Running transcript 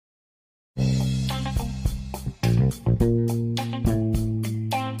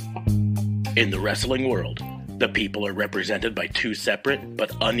In the wrestling world, the people are represented by two separate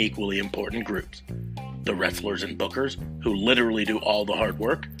but unequally important groups. The wrestlers and bookers, who literally do all the hard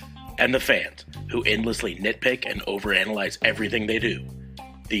work, and the fans, who endlessly nitpick and overanalyze everything they do.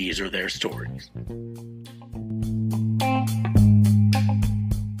 These are their stories.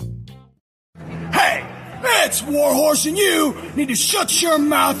 Hey, it's Warhorse, and you need to shut your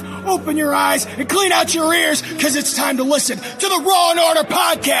mouth, open your eyes, and clean out your ears, because it's time to listen to the Raw and Order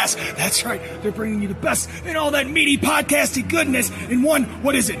podcast. That's right, they're bringing you the best in all that meaty podcasty goodness in one,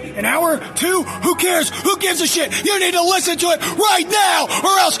 what is it, an hour? Two? Who cares? Who gives a shit? You need to listen to it right now,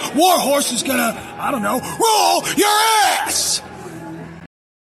 or else Warhorse is gonna, roll your ass!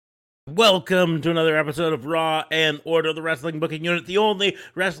 Welcome to another episode of Raw and Order, the Wrestling Booking Unit, the only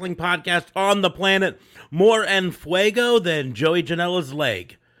wrestling podcast on the planet more en fuego than Joey Janela's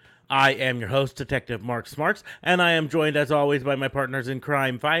leg. I am your host, Detective Mark Smarks, and I am joined, as always, by my partners in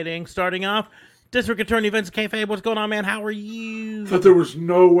crime fighting. Starting off, District Attorney Vince Kayfabe. What's going on, man? How are you? I thought there was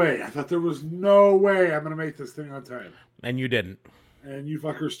no way I'm going to make this thing on time. And you didn't. And you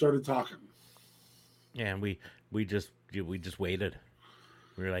fuckers started talking. Yeah, and we just waited.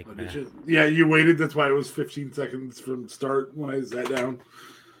 We were like, yeah, you waited. That's why it was 15 seconds from start when I sat down.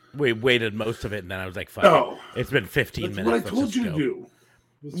 We waited most of it, and then I was like, fuck oh, it's been 15 minutes. What I told you to do.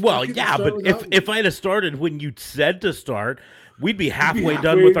 Well, yeah, but if I'd have started when you said to start, we'd be halfway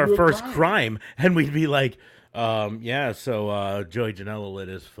done with our first crime, and we'd be like, so Joey Janela lit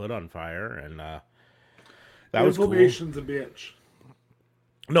his foot on fire, and that was cool. Inflammation's a bitch.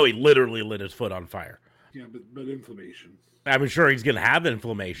 No, he literally lit his foot on fire. Yeah, but inflammation. I'm sure he's going to have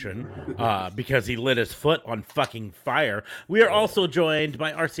inflammation because he lit his foot on fucking fire. We are also joined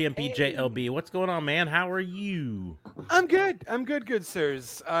by RCMP JLB. What's going on, man? How are you? I'm good. Good,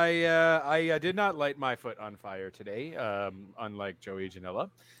 sirs. I did not light my foot on fire today, unlike Joey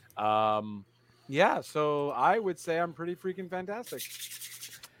Janela. So I would say I'm pretty freaking fantastic.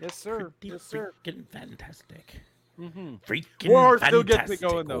 Yes, sir. Freaking fantastic. Mm-hmm. Freaking Warhorse fantastic. Still gets me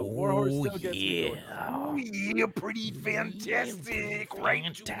going, though. Warhorse still gets me going. Oh, yeah, pretty fantastic.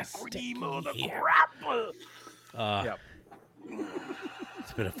 Right to the cream of the crap. Yep.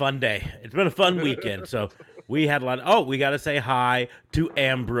 It's been a fun day. It's been a fun weekend. So we had a lot. Oh, we got to say hi to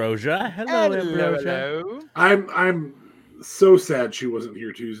Ambrosia. Hello, Ambrosia. Hello. I'm so sad she wasn't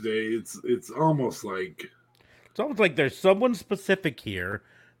here Tuesday. It's almost like there's someone specific here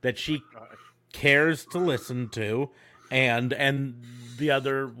that she cares to listen to, and the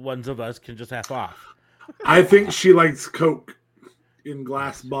other ones of us can just F off. I think she likes Coke in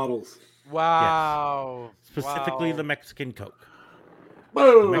glass bottles. Wow. Yes. Specifically the Mexican Coke.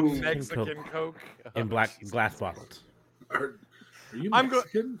 Boom! Mexican Coke. In glass bottles. Are you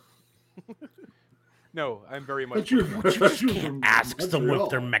Mexican? No, I'm very much. But you can't ask someone if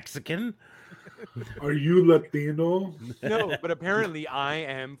they're Mexican. Are you Latino? No, but apparently I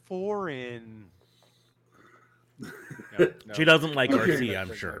am foreign. No. She doesn't like RC,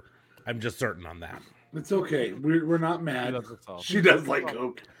 I'm sure. I'm just certain on that. It's okay. We're not mad. She does like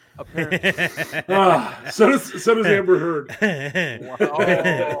Coke. Apparently. So does Amber Heard.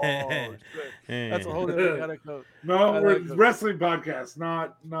 Wow. That's a whole different kind of Coke. No, we're a wrestling podcast,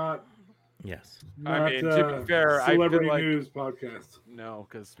 not. Yes. I mean, to be fair, celebrity I feel like, news podcast. No,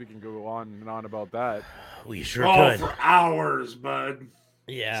 because we can go on and on about that. We sure could. For hours, bud.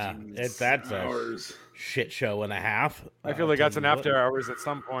 Yeah, that's hours. A shit show and a half. I feel like that's an after hours at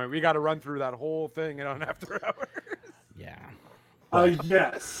some point. We got to run through that whole thing in an after hours. Yeah.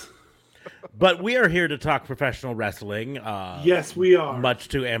 Yes. But we are here to talk professional wrestling. Yes, we are. Much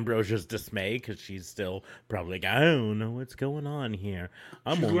to Ambrosia's dismay, because she's still probably like, I don't know what's going on here.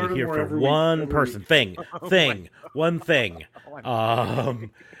 I'm only here for one person. One thing.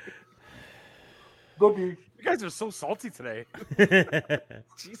 You guys are so salty today.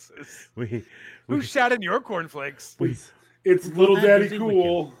 Jesus. Who shat in your cornflakes? It's Little Daddy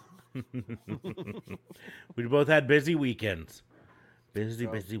Cool. We both had busy weekends. Busy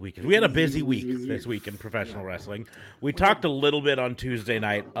weekend. We had a busy week this week in professional wrestling. We talked a little bit on Tuesday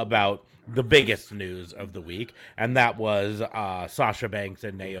night about the biggest news of the week, and that was Sasha Banks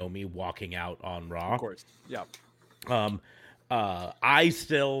and Naomi walking out on Raw. Of course. Yeah. I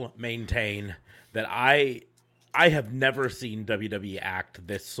still maintain that I have never seen WWE act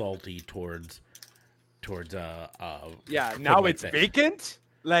this salty towards now it's this. vacant.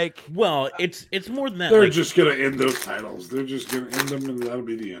 Like, well, it's more than that. They're like, just gonna end those titles. They're just gonna end them, and that'll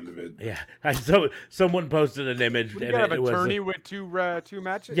be the end of it. Yeah, someone posted an image. you And have it a was tourney with two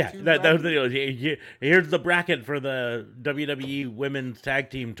matches. yeah, two that was matches? the deal. Here's the bracket for the WWE Women's Tag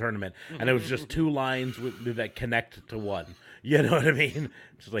Team Tournament, and it was just two lines that connect to one. You know what I mean?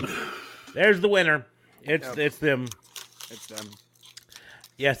 Just like, there's the winner. It's them. It's them.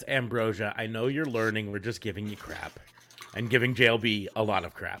 Yes, Ambrosia, I know you're learning. We're just giving you crap, and giving JLB a lot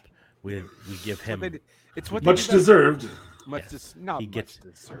of crap. We give him It's what Much they do deserved. not he much gets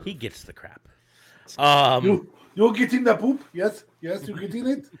deserved. he gets the crap. You're getting the poop. Yes, you're getting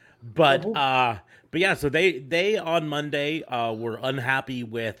it. But yeah, so they on Monday were unhappy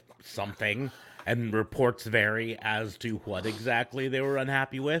with something, and reports vary as to what exactly they were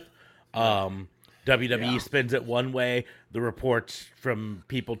unhappy with. WWE spins it one way, the reports from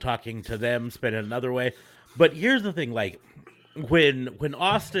people talking to them spin it another way. But here's the thing, like when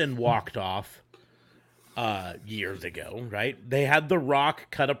Austin walked off years ago, right? They had The Rock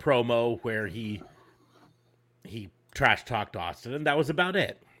cut a promo where he trash talked Austin, and that was about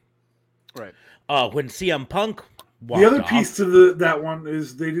it. Right. When CM Punk walked The other off, piece to that one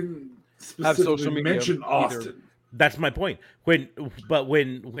is they didn't Have social specifically media mention either. Austin. that's my point. When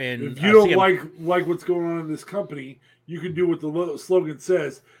If you don't like what's going on in this company, you can do what the slogan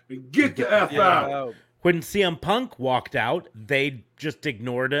says and get the F out. when CM Punk walked out, they just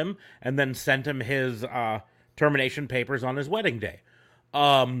ignored him and then sent him his termination papers on his wedding day.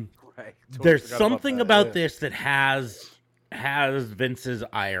 Right. There's something about this that has Vince's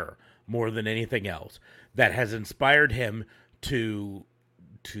ire more than anything else, that has inspired him to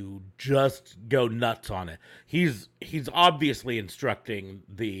just go nuts on it. He's obviously instructing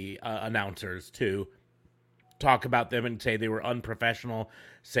the announcers to talk about them and say they were unprofessional,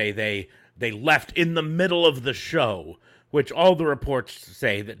 say they left in the middle of the show, which all the reports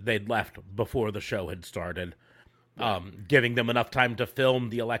say that they'd left before the show had started. Giving them enough time to film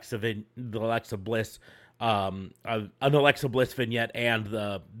the Alexa Bliss, an Alexa Bliss vignette and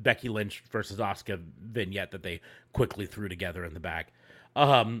the Becky Lynch versus Asuka vignette that they quickly threw together in the back.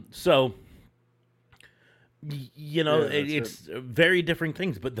 So, it's very different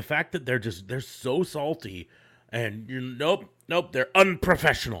things, but the fact that they're so salty and nope, they're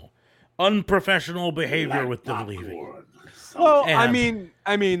unprofessional behavior with them leaving. Well, And-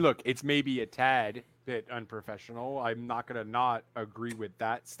 I mean, look, it's maybe a tad bit unprofessional. I'm not going to not agree with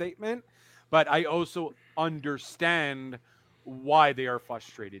that statement, but I also understand why they are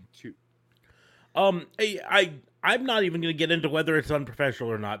frustrated too. I'm not even going to get into whether it's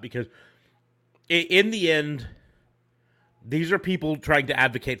unprofessional or not, because in the end, these are people trying to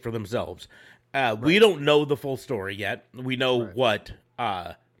advocate for themselves. We don't know the full story yet. We know what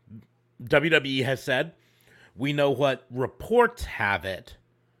WWE has said. We know what reports have it,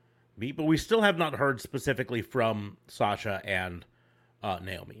 but we still have not heard specifically from Sasha and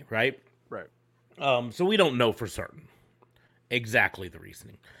Naomi, right? Right. So we don't know for certain exactly the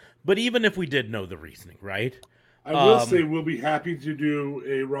reasoning. But even if we did know the reasoning, right? I will say we'll be happy to do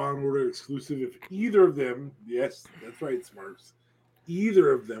a Raw and Order exclusive if either of them, yes, that's right, Smarks,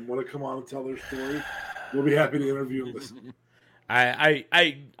 either of them want to come on and tell their story. We'll be happy to interview and listen.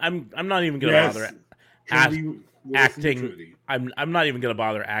 I'm not even going to bother acting. I'm not even going to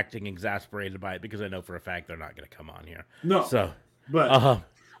bother acting exasperated by it, because I know for a fact they're not going to come on here. No. So, but well,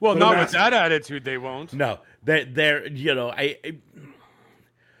 but not I'm with that attitude, they won't. no, they're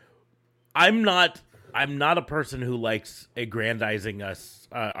I'm not a person who likes aggrandizing us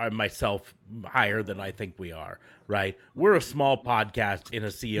myself higher than I think we are, right? We're a small podcast in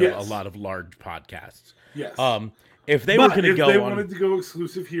a sea of a lot of large podcasts. yes. If they were going to go if they on, wanted to go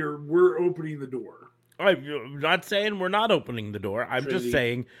exclusive here, we're opening the door. I'm not saying we're not opening the door. I'm Trinity. just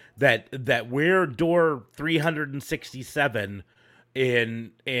saying that we're door 367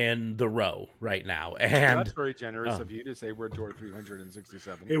 in the row right now, and That's very generous of you to say we're door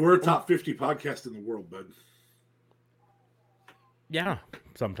 367. Hey, we're a top 50 podcast in the world, bud. yeah,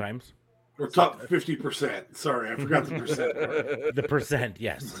 sometimes Or top 50%. Sorry, I forgot the percent part. the percent,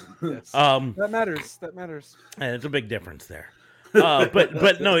 yes. Yes. Um, That matters. That matters. and it's a big difference there.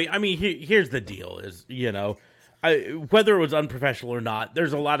 But no, I mean, here's the deal: is whether it was unprofessional or not,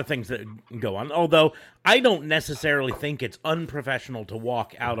 there's a lot of things that go on. Although I don't necessarily think it's unprofessional to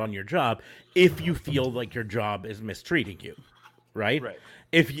walk out on your job if you feel like your job is mistreating you, right? Right.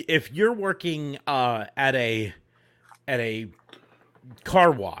 If you're working at a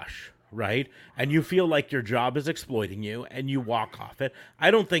car wash, right, and you feel like your job is exploiting you and you walk off it, I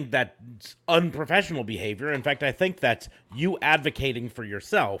don't think that's unprofessional behavior. In fact, I think that's you advocating for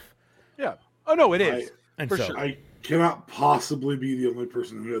yourself. Yeah. Oh no, it is. And For so, sure. cannot possibly be the only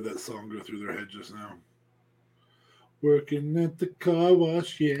person who had that song go through their head just now. Working at the car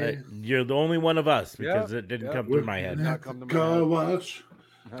wash, yeah. You're the only one of us because Yeah, it didn't yeah. come through my head. Not come to my car head. wash.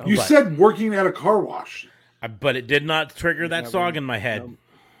 No. You But- said working at a car wash. But it did not trigger that Never- song in my head. Nope.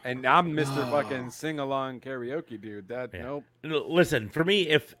 And I'm Mr. fucking sing along karaoke dude. That Yeah. nope. Listen, for me,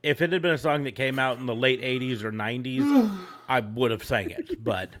 if it had been a song that came out in the late 80s or 90s, I would have sang it.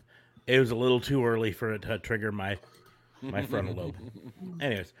 But it was a little too early for it to trigger my frontal lobe.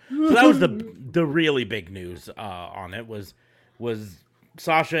 Anyways, so that was the really big news on it was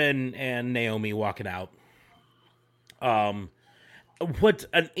Sasha and Naomi walking out. What's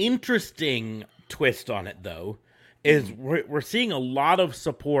an interesting twist on it, though, is we're seeing a lot of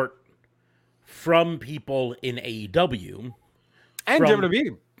support from people in AEW. And From-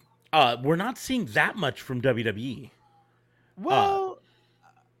 WWE. We're not seeing that much from WWE. Well,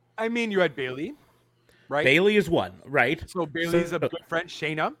 I mean, you had Bailey, right? Bailey is one, right? So Bailey's So- a good friend.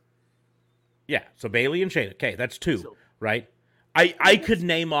 Shayna. Yeah, so Bailey and Shayna. Okay, that's two, So- right? I could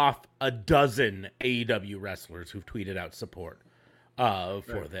name off a dozen AEW wrestlers who've tweeted out support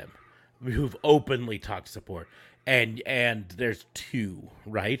for them, who've openly talked support, and there's two,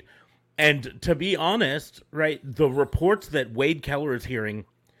 right? And to be honest, right, the reports that Wade Keller is hearing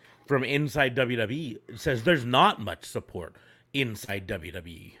from inside WWE says there's not much support inside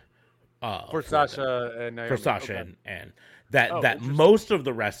WWE For them. Sasha and Naomi. For Sasha Okay. and that Oh, that interesting. most of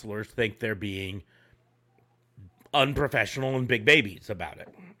the wrestlers think they're being unprofessional and big babies about it.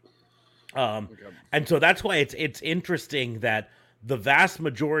 And so that's why it's interesting that the vast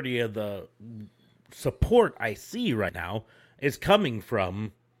majority of the support I see right now is coming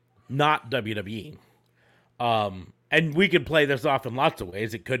from not WWE. And we could play this off in lots of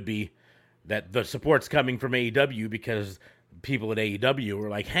ways. It could be that the support's coming from AEW because people at AEW were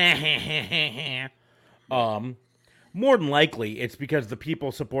like, ha, ha, ha, ha, ha. More than likely, it's because the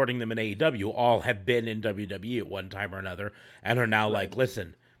people supporting them in AEW all have been in WWE at one time or another and are now like,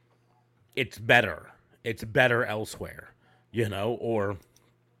 listen, it's better. It's better elsewhere, you know? Or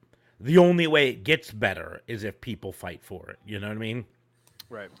the only way it gets better is if people fight for it. You know what I mean?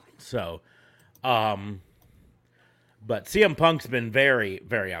 Right. So, but CM Punk's been very,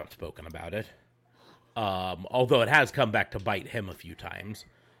 very outspoken about it. Although it has come back to bite him a few times,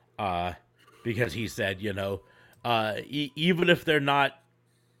 because he said, you know, even if they're not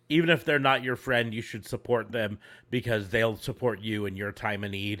your friend, you should support them because they'll support you in your time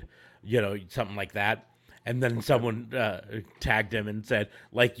of need, you know, something like that. And then someone tagged him and said,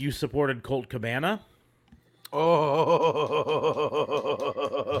 like, you supported Colt Cabana?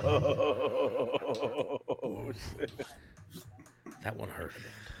 Oh, shit. That one hurt me.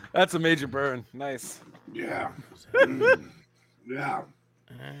 That's a major burn. Nice. Yeah. Yeah.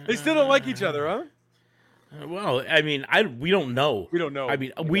 They still don't like each other, huh? Well, I mean, we don't know. We don't know. I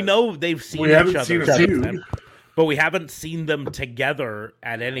mean, I we guess. know they've seen We each haven't other seen a since feud. then, but we haven't seen them together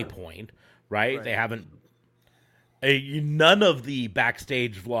at any point, right? Right. They haven't. None of the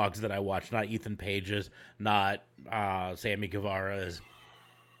backstage vlogs that I watch, not Ethan Page's, not Sammy Guevara's,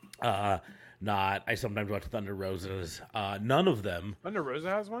 not I sometimes watch Thunder Rosa's. None of them. Thunder Rosa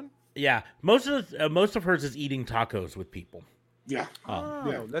has one. Yeah, most of hers is eating tacos with people. Yeah.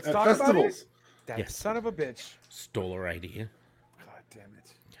 Oh, Yeah. let's At talk about it. festivals. That Yes. son of a bitch. Stole her idea. God damn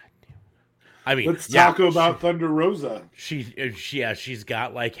it. I mean, Let's yeah, talk about Thunder Rosa. she's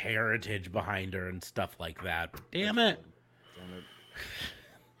got like heritage behind her and stuff like that. Damn it! Damn it.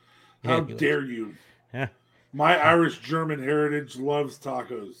 How Anyway. dare you? Yeah. My Irish German heritage loves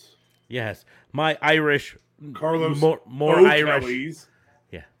tacos. Yes, my Irish, Carlos more Irish. O'Kelly's.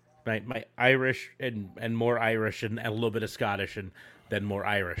 Yeah, my Irish and more Irish and a little bit of Scottish and then more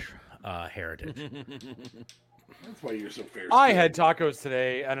Irish heritage. That's why you're so fair. I had tacos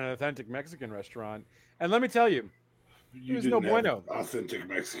today at an authentic Mexican restaurant, and let me tell you, You was no didn't have bueno. authentic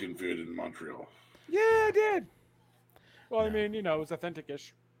Mexican food in Montreal. yeah, I did. Well, I mean, you know, it was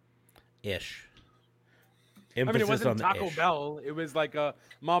authentic-ish. Ish. I mean, Emphasis it wasn't on the Taco ish. Bell. It was like a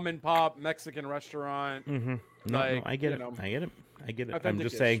mom and pop Mexican restaurant. Mm-hmm. No, Like, I get you it. know, I get it. I get it. I'm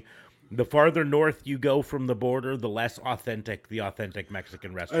authentic-ish. just saying, the farther north you go from the border, the less authentic the authentic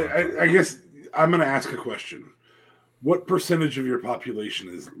Mexican restaurant. I guess I'm going to ask a question. What percentage of your population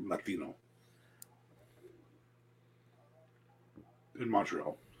is Latino in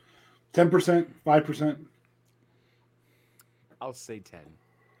Montreal? 10%? 5%? I'll say 10.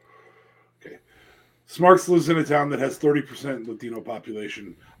 Okay. Smarks lives in a town that has 30% Latino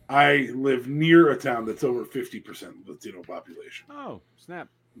population. I live near a town that's over 50% Latino population. Oh, snap.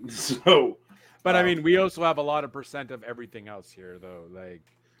 So, But I mean, we also have a lot of percent of everything else here, though. Like,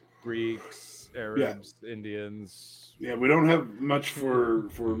 Greeks, Arabs, Indians. Yeah, we don't have much for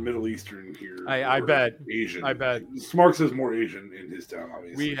Middle Eastern here. I or bet. Asian. I bet. Smarks has more Asian in his town,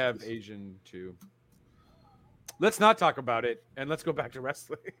 obviously. We have Asian too. Let's not talk about it, and let's go back to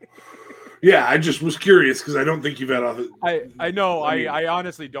wrestling. Yeah, I just was curious because I don't think you've had other. I know. I mean- I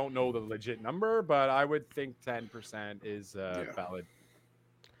honestly don't know the legit number, but I would think 10% is valid.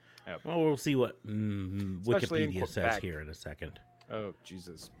 Well, we'll see what Especially in Wikipedia says Quebec. here in a second. Oh,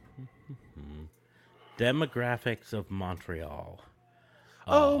 Jesus. Demographics of Montreal.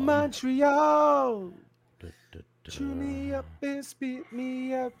 Oh, Um, Montreal. duh, duh, duh. Chew me up and spit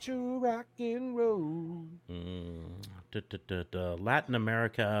me out your rock and roll. Latin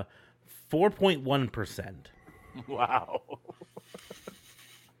America, 4.1%. Wow.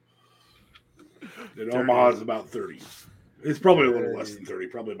 And Omaha is about 30. It's probably a little less than 30,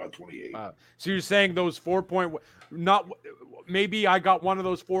 probably about 28. Wow. So you're saying those 4.1, not maybe I got one of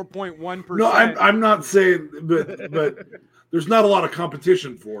those 4.1%. No, I'm not saying, but there's not a lot of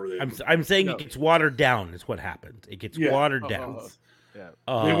competition for them. I'm saying No. it gets watered down. Is what happens. It gets Yeah. watered down. Yeah.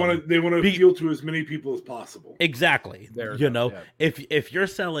 They want to be- appeal to as many people as possible. Exactly. There it You is, know, yeah. if you're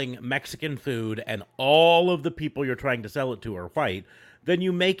selling Mexican food and all of the people you're trying to sell it to are white, then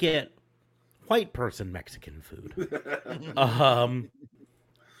you make it white person Mexican food. Just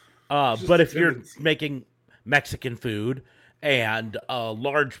But a if you're tendency. making Mexican food and a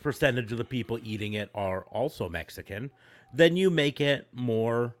large percentage of the people eating it are also Mexican, then you make it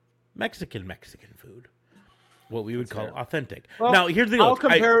more Mexican food. What we would call fair. authentic. Well, now, here's the deal. I'll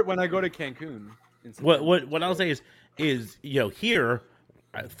compare it when I go to Cancun. What I'll say is here,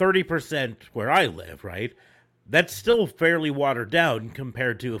 30% where I live, right? That's still fairly watered down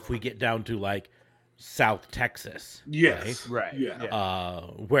compared to if we get down to like South Texas, Yes. Right. Yeah.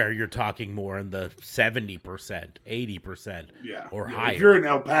 where you're talking more in the 70%, 80%, Yeah. or Yeah. higher. If you're in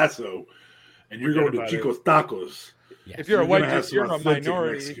El Paso and you're Forget going to about Chico's Tacos, Yes. If you're a gonna white, have some you're a authentic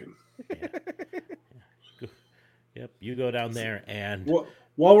minority. Mexican. Yep, you go down there and Well,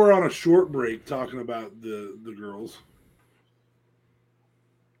 while we're on a short break talking about the girls,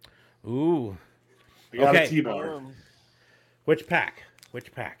 ooh, I got Okay. a T-bar. which pack?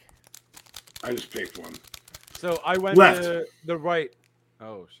 Which pack? I just picked one. So I went Left. to the right.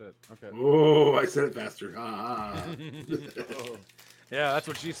 Oh shit. Okay. Oh, I said it faster. Ah. Yeah, that's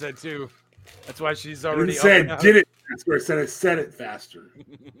what she said too. That's why she's I already. didn't say up and I out. did it. That's where I said it faster.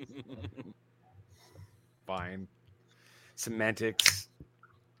 Fine. Semantics.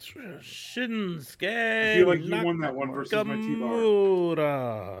 Shinsuke. I feel like you won that one versus my T-bar.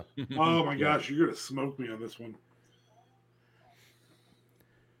 Nakamura. Oh my gosh, you're gonna smoke me on this one.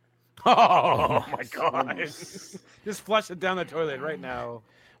 Oh my god! Just flush it down the toilet right now.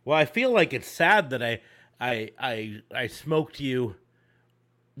 Well, I feel like it's sad that I smoked you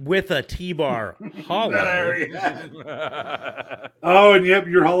with a T-bar hollow. Oh, and yep,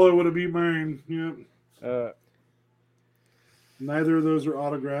 your hollow would have beat mine. Yep. Neither of those are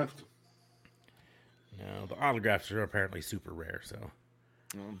autographed. No, the autographs are apparently super rare, so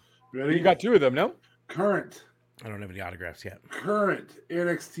Ready? You got two of them, no? current I don't have any autographs yet.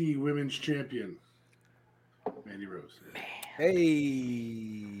 NXT Women's Champion, Mandy Rose.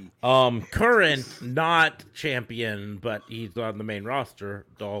 Hey. Current not champion, but he's on the main roster.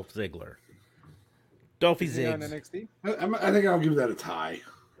 Dolph Ziggler. Dolphy Is he on Ziggs. NXT? I think I'll give that a tie.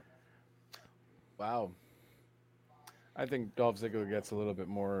 Wow. I think Dolph Ziggler gets a little bit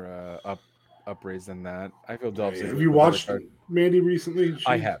more upraised than that. I feel Dolph Ziggler. Have you watched Mandy recently?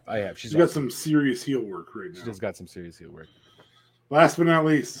 I have. She's She's got awesome. some serious heel work right She now. just got some serious heel work. Last but not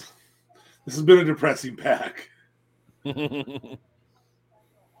least, this has been a depressing pack. And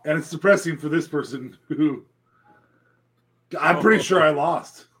it's depressing for this person who I'm pretty sure I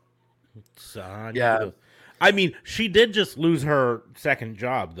lost. Son, Yeah. I mean, she did just lose her second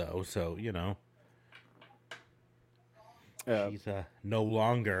job, though, so, you know. She's no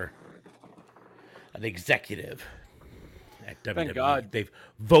longer an executive at WWE. Thank God. They've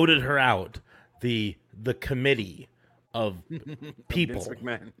voted her out. The committee of people, Vince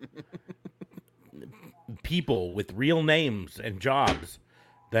McMahon. people with real names and jobs,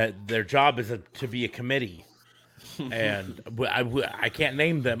 that their job is to be a committee. And I can't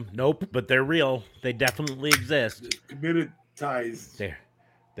name them. Nope, but they're real. They definitely exist. Committed ties.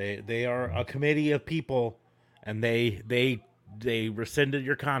 They are a committee of people, and they rescinded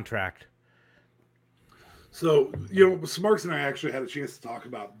your contract. So, Smarks and I actually had a chance to talk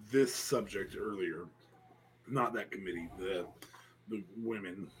about this subject earlier. Not that committee, the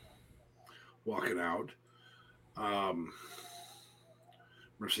women walking out.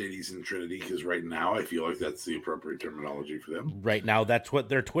 Mercedes and Trinity, because right now I feel like that's the appropriate terminology for them. Right now, that's what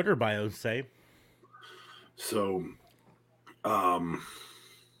their Twitter bios say. So, and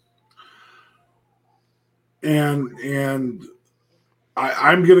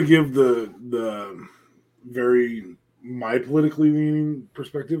I'm gonna give the very my politically leaning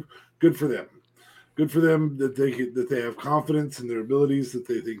perspective. Good for them. Good for them that they have confidence in their abilities, that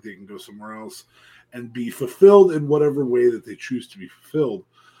they think they can go somewhere else and be fulfilled in whatever way that they choose to be fulfilled.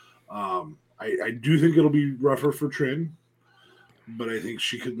 I do think it'll be rougher for Trin, but I think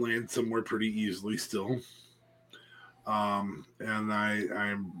she could land somewhere pretty easily still. And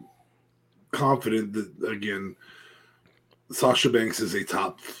I'm confident that, again, Sasha Banks is a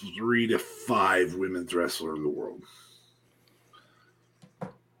top 3 to 5 women's wrestler in the world.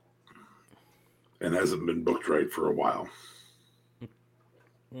 And hasn't been booked right for a while.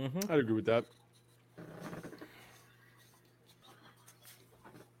 I'd agree with that.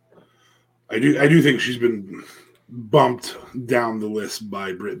 I do think she's been bumped down the list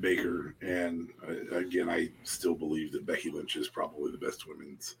by Britt Baker, and again, I still believe that Becky Lynch is probably the best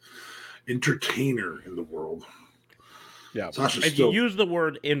women's entertainer in the world. Yeah, Sasha's And still you use the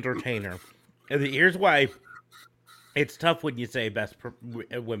word entertainer. And here's why it's tough when you say best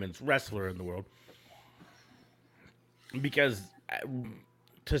women's wrestler in the world. Because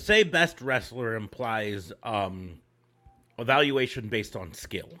to say best wrestler implies evaluation based on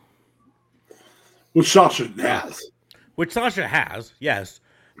skill. which Sasha has. Which Sasha has, yes.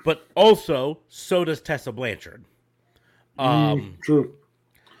 But also, so does Tessa Blanchard. True.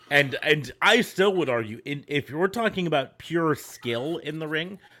 And I still would argue, if you're talking about pure skill in the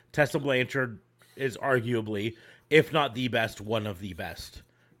ring, Tessa Blanchard is arguably, if not the best, one of the best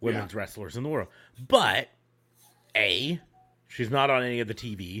women's wrestlers in the world. But she's not on any of the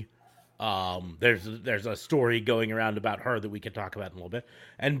TV. There's a story going around about her that we could talk about in a little bit.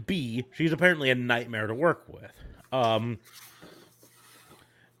 And B, she's apparently a nightmare to work with. And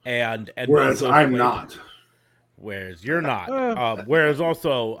Whereas I'm not. Whereas you're not. Whereas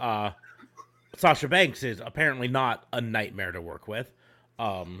also Sasha Banks is apparently not a nightmare to work with.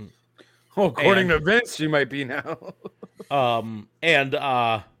 According to Vince, she might be now.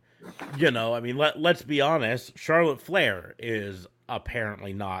 Let's be honest. Charlotte Flair is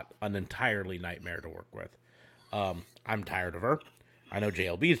apparently not an entirely nightmare to work with. I'm tired of her. I know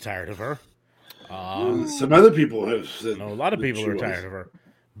JLB is tired of her. Some other people have said. A lot of people are tired of her.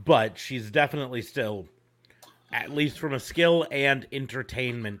 But she's definitely still, at least from a skill and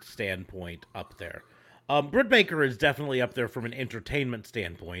entertainment standpoint, up there. Britt Baker is definitely up there from an entertainment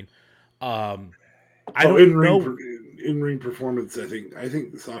standpoint. In ring performance, I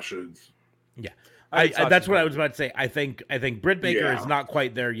think Sasha is. Yeah, that's what I was about to say. I think Britt Baker is not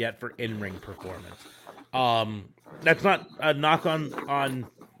quite there yet for in-ring performance. That's not a knock on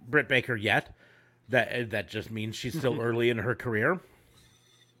Britt Baker yet. That just means she's still early in her career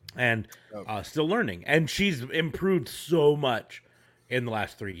and still learning. And she's improved so much in the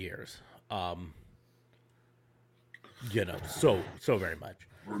last 3 years. So very much.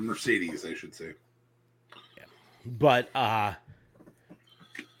 Or Mercedes, I should say. Yeah. But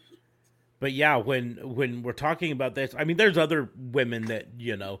yeah, when we're talking about this, I mean, there's other women that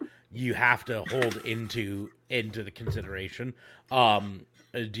you have to hold into the consideration. Deonna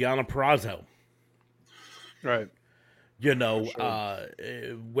Purrazzo, right?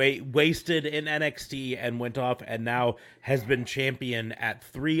 Wasted in NXT and went off, and now has been champion at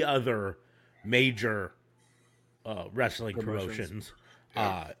 3 other major wrestling promotions.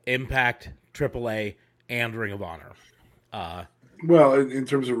 Impact, AAA, and Ring of Honor. Well, in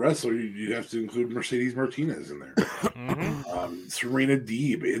terms of wrestler, you have to include Mercedes Martinez in there. Serena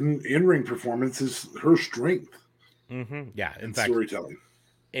Deeb in ring performance is her strength. Yeah, in fact, storytelling.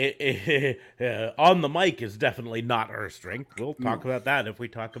 On the mic is definitely not her strength. We'll talk about that if we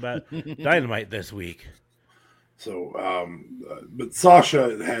talk about Dynamite this week. So, but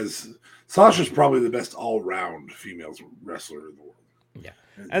Sasha's probably the best all-round female wrestler in the world. Yeah,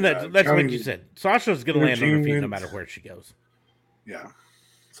 and that's what you said. Sasha's going to land on her feet no matter where she goes. Yeah.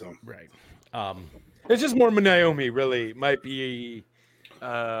 So right. It's just more Naomi really might be.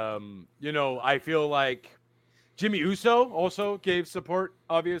 I feel like Jimmy Uso also gave support.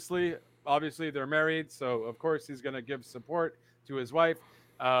 Obviously they're married, so of course he's going to give support to his wife.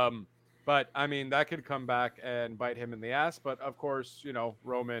 But I mean that could come back and bite him in the ass. But of course,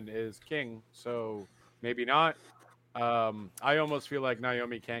 Roman is king, so maybe not. I almost feel like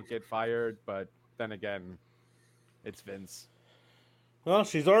Naomi can't get fired, but then again, it's Vince. Well,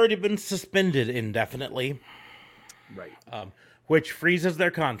 she's already been suspended indefinitely. Right. Which freezes their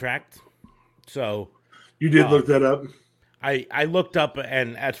contract. So you did look that up? I looked up,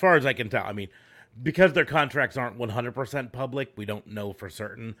 and as far as I can tell, I mean, because their contracts aren't 100% public, we don't know for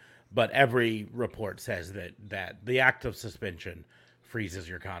certain. But every report says that the act of suspension freezes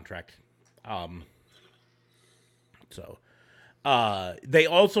your contract. So they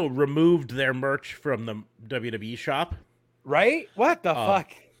also removed their merch from the WWE shop. Right? What the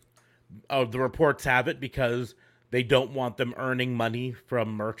fuck? The reports have it because they don't want them earning money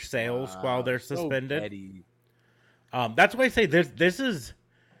from merch sales while they're suspended. That's why I say this is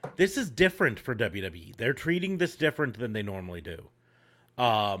different for WWE. They're treating this different than they normally do.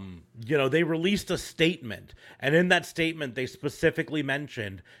 They released a statement, and in that statement, they specifically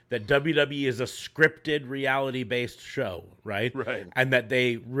mentioned that WWE is a scripted, reality-based show, right? Right. And that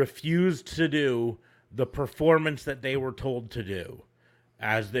they refused to do the performance that they were told to do,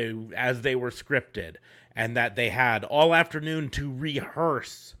 as they were scripted, and that they had all afternoon to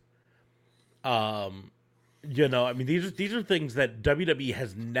rehearse. I mean, these are things that WWE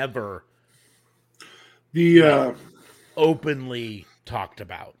has never openly talked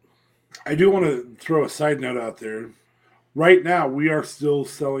about. I do want to throw a side note out there. Right now, we are still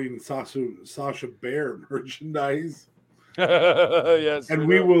selling Sasha Bear merchandise. Yes, and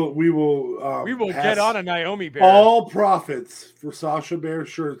we will get on a Naomi Bear. All profits for Sasha Bear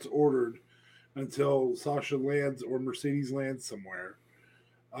shirts ordered until Sasha lands or Mercedes lands somewhere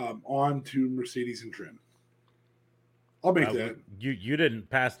on to Mercedes and Trim. I'll make that. You didn't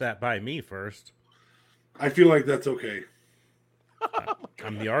pass that by me first. I feel like that's okay.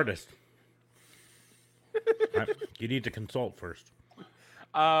 I'm the artist. You need to consult first.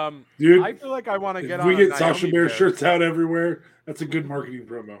 Dude, I feel like I want to get if on. we a get Sasha Naomi Bear Bear shirts out everywhere, that's a good marketing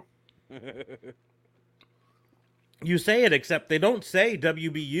promo. You say it, except they don't say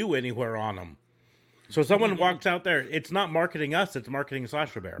WBU anywhere on them. So someone walks out there, it's not marketing us, it's marketing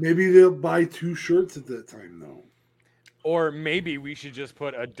Sasha Bear. Maybe they'll buy 2 shirts at that time, though. Or maybe we should just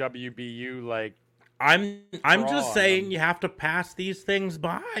put a WBU like. I'm just saying you have to pass these things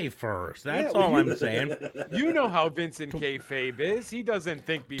by first. That's all I'm saying. You know how Vincent kayfabe is. He doesn't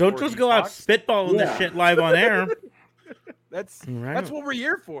think before. Don't just go out spitballing this shit live on air. That's what we're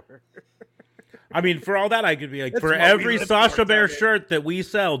here for. I mean, for all that, I could be like, for every Sasha Bear shirt that we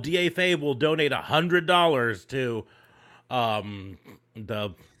sell, DA Fabe will donate $100 to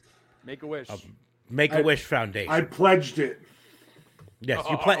the Make-A-Wish Make-A-Wish Foundation. I pledged it. Yes,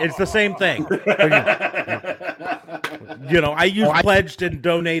 it's the same thing. I use pledged and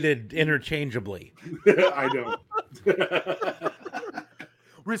donated interchangeably. I don't.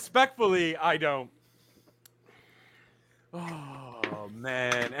 Respectfully, I don't. Oh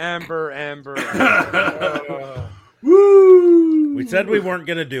man, Amber. Woo! We said we weren't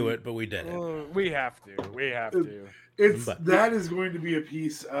going to do it, but we did it. We have to. That is going to be a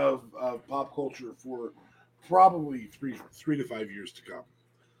piece of pop culture for probably three to 5 years to come.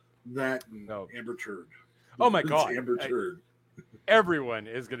 That Amber Turd. Oh my God, Amber Turd. Everyone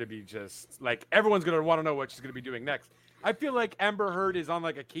is going to be just like everyone's going to want to know what she's going to be doing next. I feel like Amber Heard is on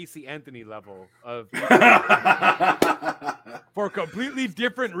like a Casey Anthony level of for completely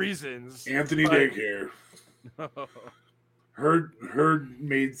different reasons. Anthony Daycare. Heard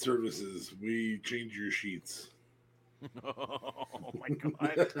maid services. We change your sheets. Oh my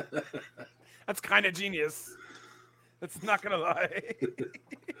God. That's kind of genius. That's not gonna lie.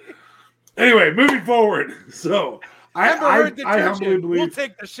 Anyway, moving forward. So I humbly believe we'll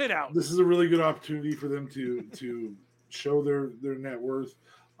take the shit out. This is a really good opportunity for them to show their net worth.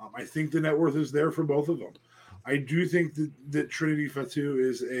 I think the net worth is there for both of them. I do think that Trinity Fatu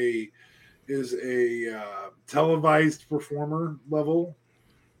is a televised performer level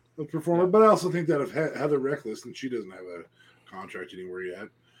of performer, but I also think that of Heather Reckless, and she doesn't have a contract anywhere yet.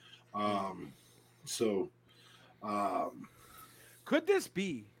 Could this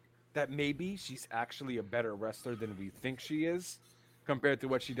be that maybe she's actually a better wrestler than we think she is compared to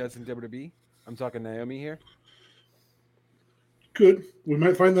what she does in WWE? I'm talking Naomi here. Good. We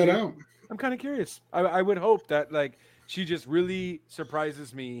might find that out. I'm kind of curious. I would hope that like she just really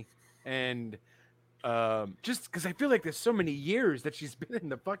surprises me, and just because I feel like there's so many years that she's been in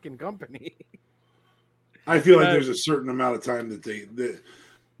the fucking company. I feel like there's a certain amount of time that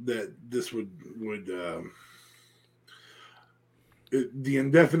that this would the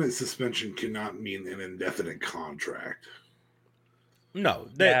indefinite suspension cannot mean an indefinite contract. No,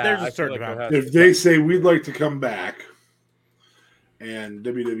 there's a certain amount. If they say we'd like to come back, and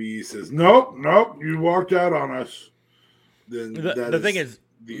WWE says nope, you walked out on us, then the thing is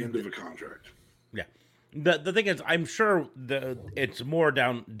the end of a contract. Yeah, the thing is, I'm sure it's more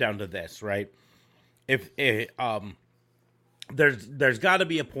down to this, right? If there's got to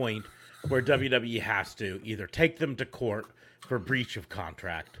be a point where WWE has to either take them to court for breach of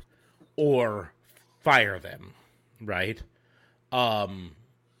contract or fire them, right? And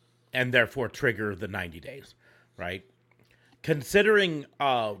therefore trigger the 90 days, right? Considering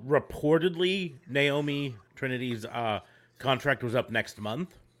reportedly Naomi Trinity's contract was up next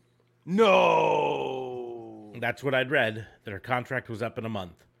month. No. That's what I'd read, that her contract was up in a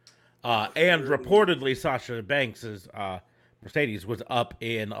month. And reportedly Sasha Banks's Mercedes was up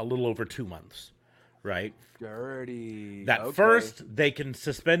in a little over 2 months, right? Dirty. That first, they can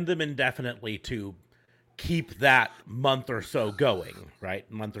suspend them indefinitely to keep that month or so going, right?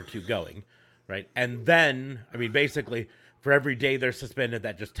 Month or two going, right? And then, I mean, basically, for every day they're suspended,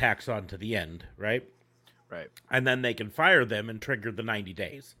 that just tacks on to the end, right? Right. And then they can fire them and trigger the 90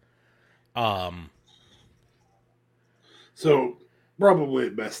 days. So probably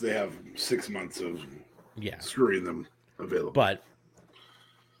at best they have 6 months of screwing them available.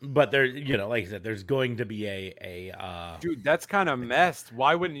 But there, you know, like I said, there's going to be a dude, that's kind of messed.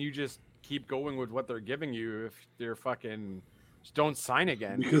 Why wouldn't you just keep going with what they're giving you if they're fucking just don't sign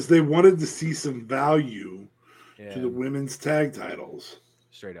again? Because they wanted to see some value to the women's tag titles.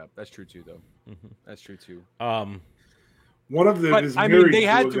 Straight up. That's true too, though. Mm-hmm. That's true too. One of them is married they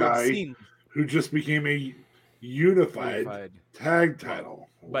had to a to have guy seen, who just became a unified tag title.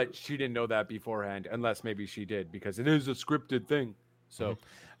 but she didn't know that beforehand, unless maybe she did, because it is a scripted thing. So,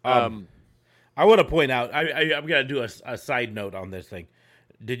 I want to point out, I'm going to do a side note on this thing.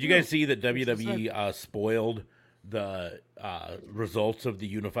 Did you guys see that WWE spoiled the results of the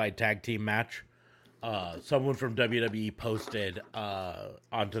unified tag team match? Someone from WWE posted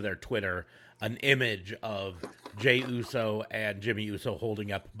onto their Twitter an image of Jey Uso and Jimmy Uso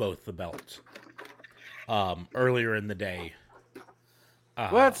holding up both the belts earlier in the day.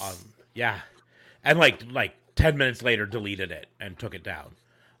 What? And like 10 minutes later deleted it and took it down.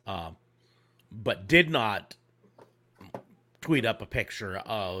 But did not tweet up a picture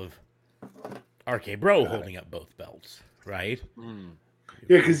of RK Bro holding up both belts, right?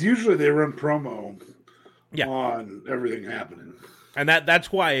 Yeah, because usually they run promo on everything happening. And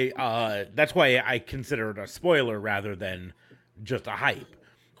that's why I consider it a spoiler rather than just a hype.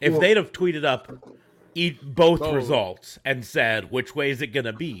 If they'd have tweeted up both results and said which way is it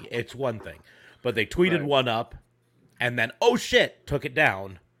gonna be, it's one thing. But they tweeted one up and then oh shit, took it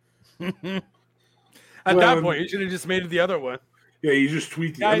down. At that point, you should have just made it the other one. Yeah, you just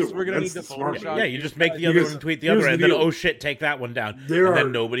tweet the Guys, other one. we're gonna That's need the smart phone shot. Yeah, you just make the other one and tweet the other one, and then oh shit, take that one down.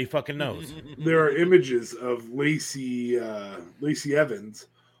 Then nobody fucking knows. There are images of Lacey Evans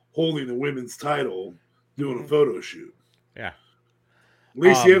holding the women's title doing a photo shoot. Yeah.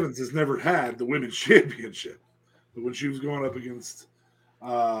 Lacey Evans has never had the women's championship. But when she was going up against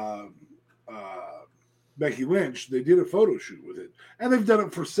Becky Lynch, they did a photo shoot with it. And they've done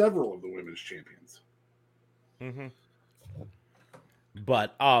it for several of the women's champions. Mm-hmm.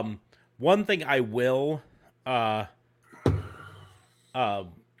 But one thing I will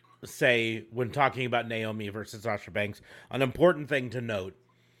say when talking about Naomi versus Sasha Banks, an important thing to note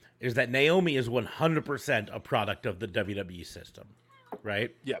is that Naomi is 100% a product of the WWE system,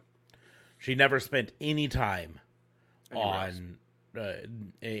 right? Yep. She never spent any time on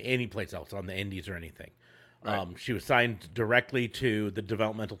any place else, on the indies or anything. Right. She was signed directly to the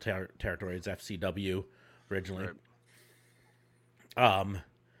developmental territories, FCW, originally. Right.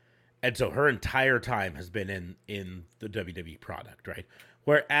 And so her entire time has been in the WWE product, right?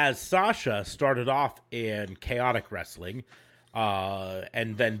 Whereas Sasha started off in Chaotic Wrestling,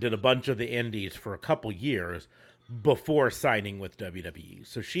 and then did a bunch of the indies for a couple years before signing with WWE.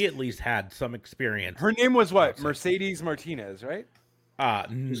 So she at least had some experience. Her name was what? Mercedes Martinez, right?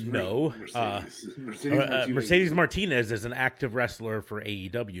 No. Mercedes Martinez is an active wrestler for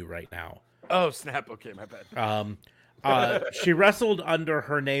AEW right now. Oh, snap. Okay, my bad. She wrestled under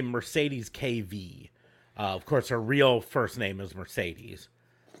her name Mercedes KV. Of course, her real first name is Mercedes.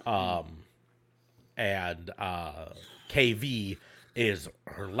 And KV is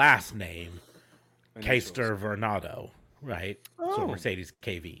her last name, Keister Vernado, right? Oh. So Mercedes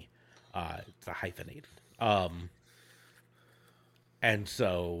KV. It's a hyphenated. And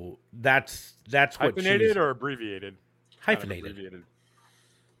so that's what hyphenated or abbreviated? Hyphenated. Kind of abbreviated.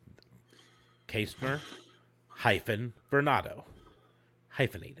 Keister hyphen Vernado.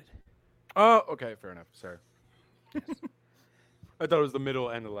 Hyphenated. Oh, okay, fair enough. Sorry. I thought it was the middle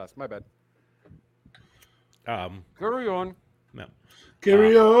and the last. My bad. Carry on. No.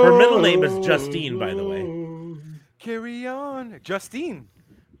 Carry on. Her middle name is Justine, by the way. Carry on. Justine.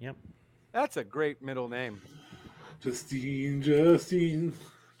 Yep. That's a great middle name. Justine.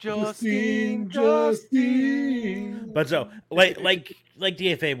 But so, like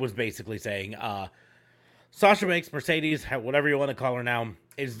DFA was basically saying, Sasha Banks, Mercedes, whatever you want to call her now,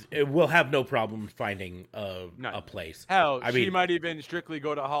 will have no problem finding a place. Hell, I she mean, might even strictly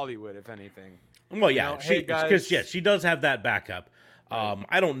go to Hollywood if anything. well, yeah, know, hey, because guys. she does have that backup.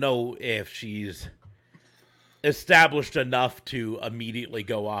 I don't know if she's established enough to immediately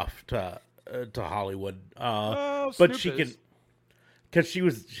go off to Hollywood, but Snoop she can, is. because she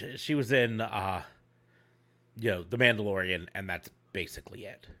was in The Mandalorian, and that's basically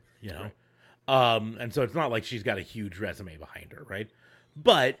it, and so it's not like she's got a huge resume behind her, right?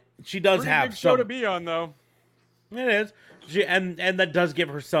 But she does Pretty have big show some. to be on, though. It is, and that does give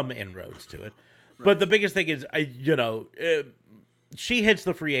her some inroads to it. Right. But the biggest thing is, she hits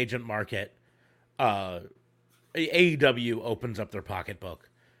the free agent market. AEW opens up their pocketbook.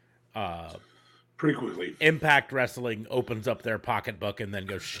 Pretty quickly. Impact Wrestling opens up their pocketbook and then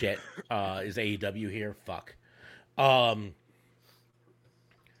goes, shit, is AEW here? Fuck. But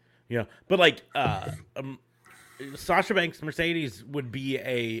like, Sasha Banks Mercedes would be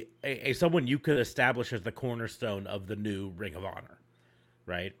a someone you could establish as the cornerstone of the new Ring of Honor,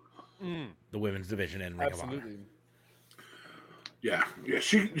 right? The women's division in Ring of Honor. Yeah.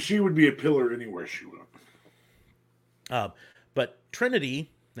 She would be a pillar anywhere she went. But Trinity,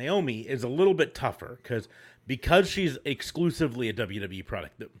 Naomi, is a little bit tougher because she's exclusively a WWE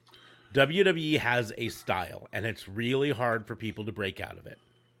product. WWE has a style, and it's really hard for people to break out of it.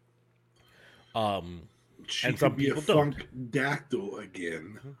 She and could some be people a don't. Funkdactyl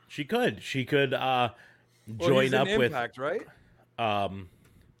again. She could join he's up in with Impact, right?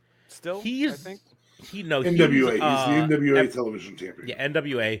 Still, He's I think. NWA. He's the NWA television champion. Yeah,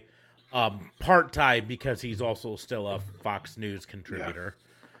 NWA. Part-time because he's also still a Fox News contributor.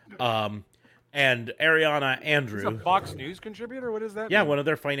 Yeah. And Ariana Andrew. He's a Fox News contributor? What is that? Yeah, mean? one of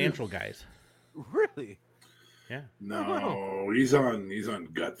their financial guys. Really? Yeah. No, he's on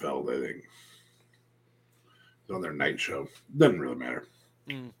Gutfeld, I think. He's on their night show. Doesn't really matter.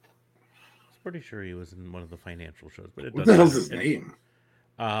 I was pretty sure he was in one of the financial shows, but it what doesn't the hell's matter. his name?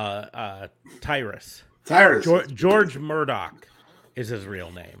 Tyrus. George Murdoch is his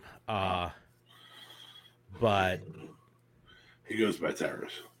real name. But he goes by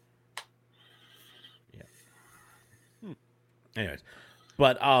Tyrus. Yeah. Anyways,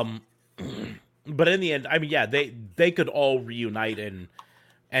 but but in the end, I mean, yeah, they could all reunite in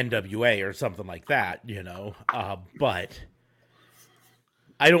NWA or something like that, but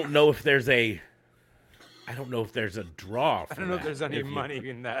I don't know if there's a draw. I don't know if there's any money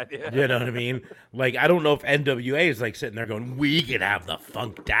in that. Yeah. You know what I mean? Like, I don't know if NWA is like sitting there going, "We could have the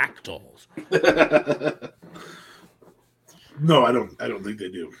Funkdactyls." No, I don't think they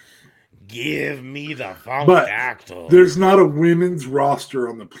do. Give me the But Funkdactyls. there's not a women's roster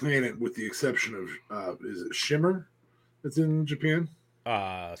on the planet, with the exception of is it Shimmer that's in Japan?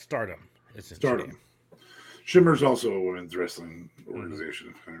 Stardom. It's in Stardom. Japan. Shimmer's also a women's wrestling organization,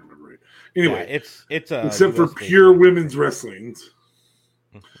 if I remember right. Anyway, yeah, it's a except for pure women's wrestling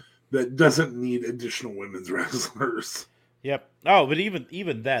that doesn't need additional women's wrestlers. Yep. Oh, but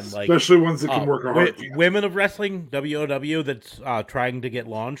even then, like, especially ones that can work hard. Women of Wrestling, WOW, that's trying to get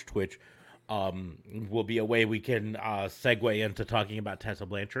launched, which will be a way we can segue into talking about Tessa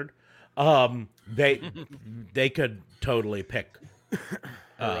Blanchard. They could totally pick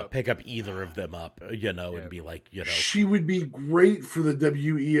up either of them up, and be like, She would be great for the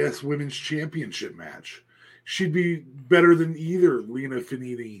WES Women's Championship match. She'd be better than either Lena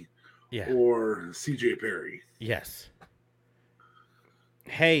Finini or CJ Perry. Yes.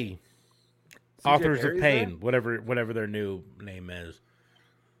 Hey, CJ Authors Perry's of Pain, whatever their new name is.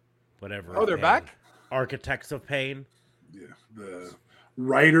 Whatever. Oh, they're back? Architects of Pain. Yeah, the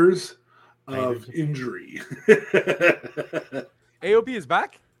Writers of Injury. AOP is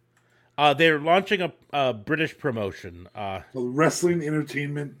back? They're launching a British promotion. Wrestling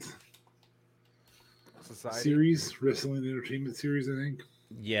Entertainment Society Series. Wrestling Entertainment Series, I think.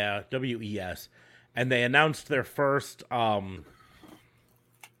 Yeah, WES. And they announced their first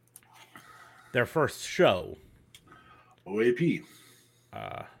show. OAP.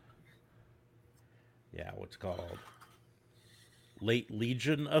 Yeah, what's it called?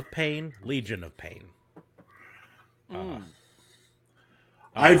 Legion of Pain? Legion of Pain.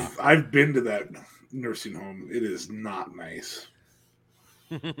 I've been to that nursing home. It is not nice.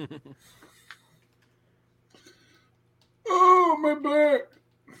 Oh, my back.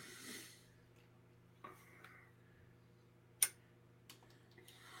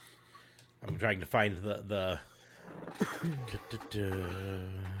 I'm trying to find the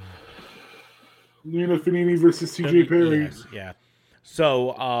Lena Finini versus CJ Perry. Yes, yeah.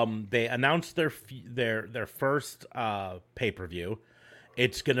 So they announced their first pay-per-view.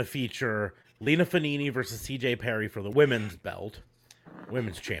 It's going to feature Lena Fanini versus CJ Perry for the women's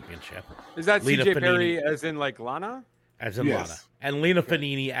championship. Is that Lena CJ Fanini. Perry as in like Lana? As in Yes. Lana. And Lena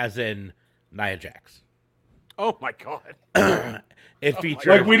Fanini as in Nia Jax. Oh my god. It features...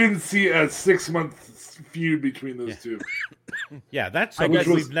 Like we didn't see a 6-month feud between those two. Yeah, that's I something guess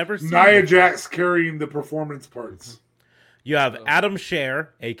we've never seen. Nia Jax carrying the performance parts. You have Adam Scher,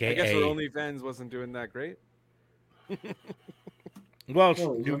 I guess her a.k.a. OnlyFans wasn't doing that great. Well,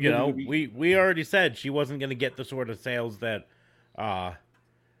 Oh, you yeah, know, maybe. we already said she wasn't going to get the sort of sales that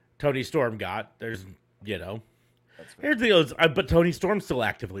Tony Storm got. There's, you know... Here's the deal, but Tony Storm's still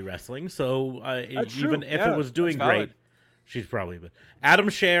actively wrestling, so That's even true. if Yeah, it was doing that's valid. great, she's probably... But Adam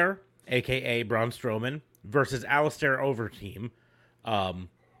Scher, a.k.a. Braun Strowman, versus Alistair Overeem,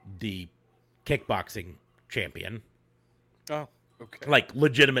 the kickboxing champion. Oh, okay. Like,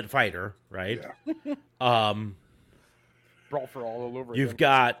 legitimate fighter, right? Yeah. Brawl for all over. You've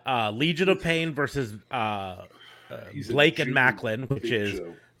again. got Legion of Pain versus He's a Blake and Jew Macklin, which big is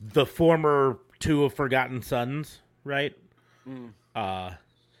show. the former two of Forgotten Sons, right?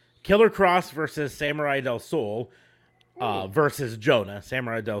 Killer Cross versus Samurai del Sol versus Jonah.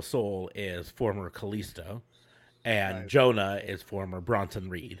 Samurai del Sol is former Kalisto, and Jonah is former Bronson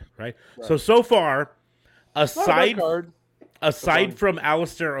Reed, right? So far, Not a bad card. aside from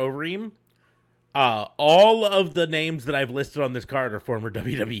Alistair Overeem, all of the names that I've listed on this card are former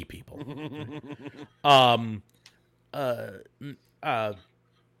WWE people.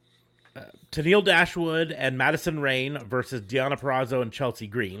 Tennille Dashwood and Madison Rain versus Deonna Purrazzo and Chelsea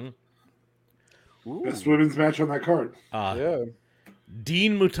Green. Best women's match on that card. Yeah.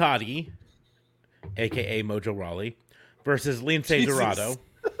 Dean Mutati, a.k.a. Mojo Rawley, versus Lince Jesus. Dorado.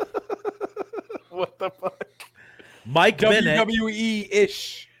 What the fuck? Mike Bennett.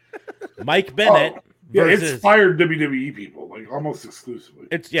 WWE-ish. Mike Bennett Yeah, versus... it's fired WWE people, like almost exclusively.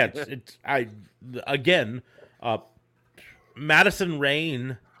 Madison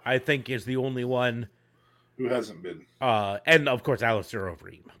Rain, I think, is the only one, Who hasn't been? and of course Alistair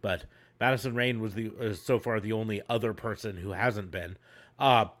Overeem, but Madison Rain is so far the only other person who hasn't been.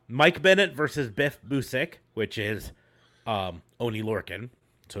 Mike Bennett versus Biff Busick, which is Oni Lorcan,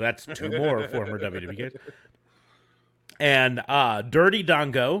 so that's two more former WWE guys. And Dirty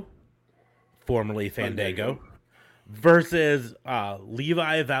Dongo, formerly Fandango, versus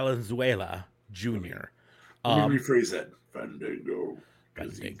Levi Valenzuela Jr. Let me rephrase that. Fandango.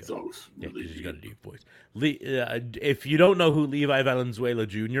 Because he Fandango. talks Yeah, really he's got a deep. deep voice. If you don't know who Levi Valenzuela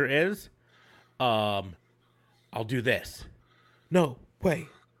Jr. is, I'll do this. No way,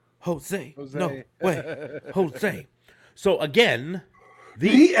 Jose. No way, Jose. So again,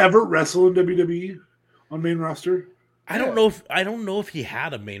 Did he ever wrestle in WWE on main roster? I don't know if he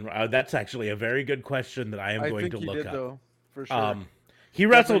had a main. That's actually a very good question that I am I going think to he look did up. though, for sure. He Definitely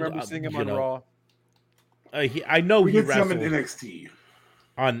wrestled. remember seeing him you on know, Raw. I know We he did some in wrestled NXT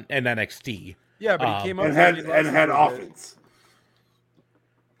on an NXT. Yeah, but he came up and to had the main roster offense. for a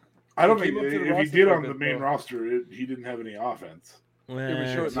bit. I don't He think came up to the if he roster did for a on the bit, main though. roster, he didn't have any offense. was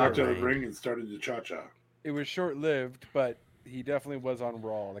Eh, short it's Knocked out of the alright. ring and started to cha-cha. It was short-lived, but he definitely was on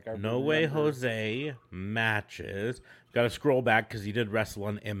Raw. Like I No Way remember. Jose matches. Got to scroll back because he did wrestle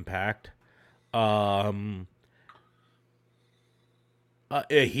on Impact.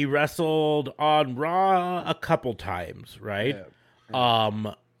 He wrestled on Raw a couple times, right?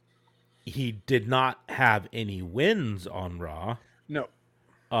 Yeah. He did not have any wins on Raw. No.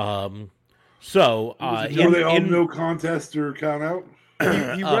 So Were they all no contest or count out?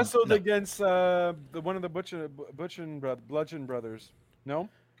 He wrestled no. against one of the Bludgeon brothers. No?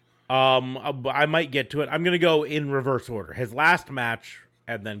 I might get to it. I'm going to go in reverse order. His last match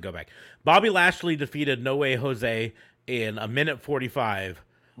and then go back. Bobby Lashley defeated No Way Jose in a minute 45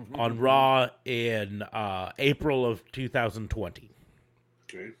 on Raw in April of 2020.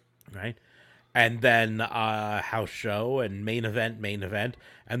 Okay. Right? And then house show and main event,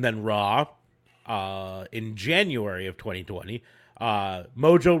 and then Raw in January of 2020.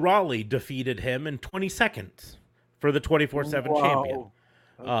 Mojo Rawley defeated him in 20 seconds for the 24/7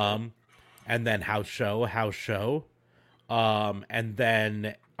 champion. And then house show. And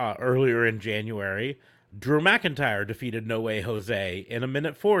then earlier in January, Drew McIntyre defeated No Way Jose in a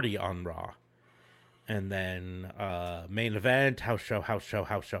minute 40 on Raw. And then main event, house show.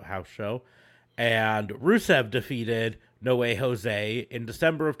 And Rusev defeated No Way Jose in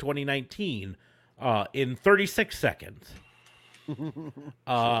December of 2019 in 36 seconds.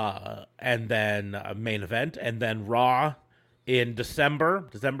 And then main event, and then Raw in December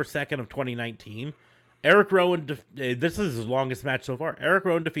 2nd of 2019. Eric Rowan, this is his longest match so far. Eric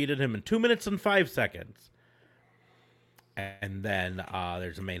Rowan defeated him in 2 minutes and 5 seconds. And then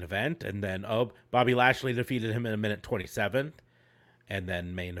there's a main event. And then, Bobby Lashley defeated him in a minute 27. And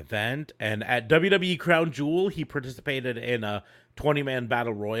then main event. And at WWE Crown Jewel, he participated in a 20-man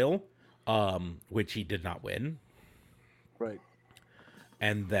battle royal, which he did not win. Right.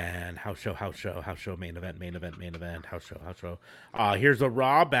 And then house show, main event, house show. Here's a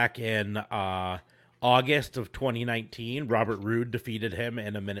Raw back in August of 2019. Robert Roode defeated him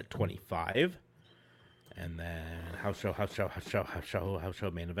in a minute 25. And then house show,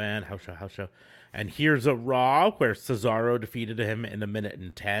 main event, house show. And here's a Raw where Cesaro defeated him in a minute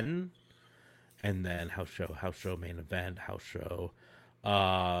and 10. And then house show, main event, house show.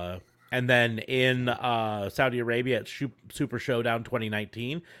 And then in Saudi Arabia at Super Showdown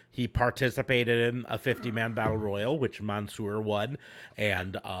 2019, he participated in a 50-man battle royal, which Mansoor won,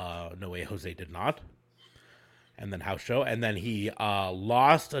 and No Way Jose did not. And then house show. And then he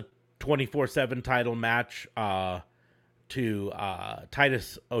lost a 24/7 title match to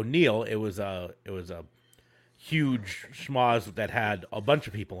Titus O'Neil. It was a huge schmoz that had a bunch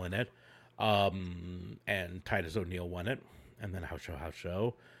of people in it, and Titus O'Neil won it. And then house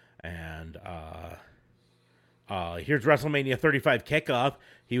show. And here's WrestleMania 35 kickoff.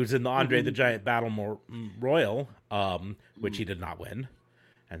 He was in the Andre the Giant Battle Royal, which he did not win.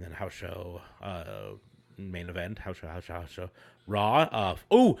 And then house show, main event, house show. Raw.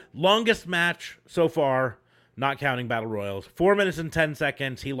 Longest match so far, not counting Battle Royals. 4 minutes and 10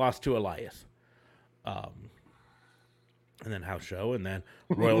 seconds. He lost to Elias. And then house show. And then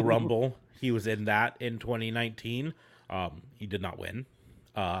Royal Rumble. He was in that in 2019. He did not win.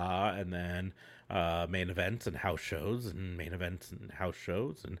 And then main events and house shows and main events and house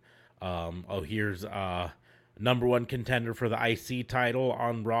shows. And here's number one contender for the IC title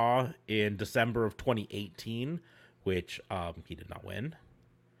on Raw in December of 2018, which he did not win.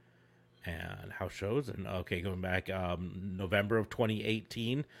 And house shows. And going back, November of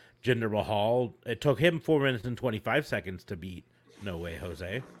 2018, Jinder Mahal. It took him 4 minutes and 25 seconds to beat No Way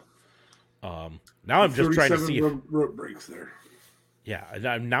Jose. Now I'm just trying to see if rope breaks there.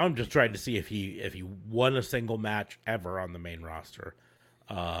 Yeah, now I'm just trying to see if he won a single match ever on the main roster.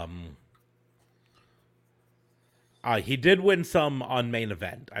 He did win some on main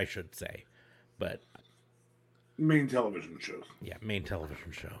event, I should say, but Main television shows. Yeah, main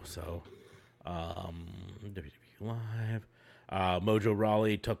television show. So, WWE Live. Mojo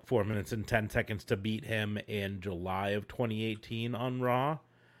Rawley took 4 minutes and 10 seconds to beat him in July of 2018 on Raw.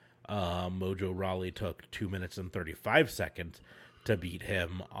 Mojo Rawley took 2 minutes and 35 seconds to beat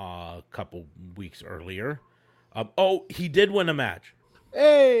him a couple weeks earlier. He did win a match.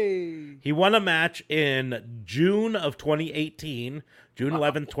 Hey! He won a match in June of 2018, June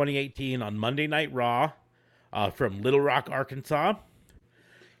 11th, 2018, on Monday Night Raw from Little Rock, Arkansas.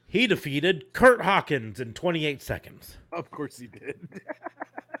 He defeated Kurt Hawkins in 28 seconds. Of course he did.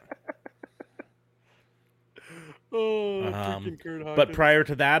 Freaking Kurt Hawkins. But prior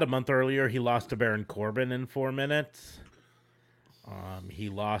to that, a month earlier, he lost to Baron Corbin in 4 minutes. He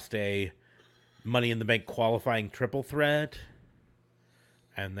lost a Money in the Bank qualifying triple threat.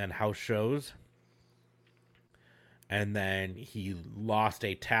 And then house shows. And then he lost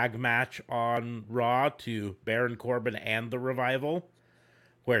a tag match on Raw to Baron Corbin and The Revival,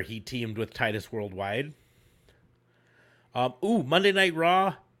 where he teamed with Titus Worldwide. Monday Night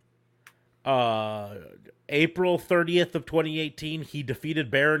Raw. April 30th of 2018, he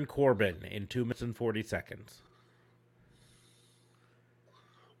defeated Baron Corbin in 2 minutes and 40 seconds.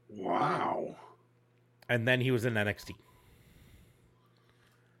 Wow. And then he was in NXT.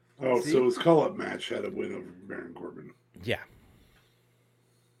 So his call-up match had a win over Baron Corbin. Yeah.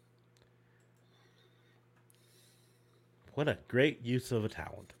 What a great use of a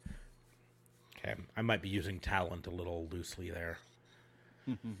talent. Okay, I might be using talent a little loosely there.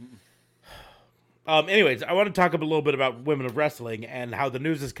 Anyways, I want to talk a little bit about Women of Wrestling and how the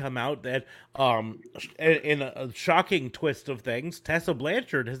news has come out that, in a shocking twist of things, Tessa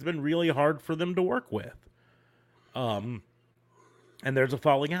Blanchard has been really hard for them to work with. And there's a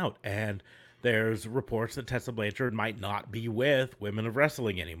falling out, and there's reports that Tessa Blanchard might not be with Women of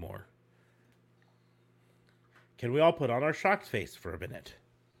Wrestling anymore. Can we all put on our shocked face for a minute?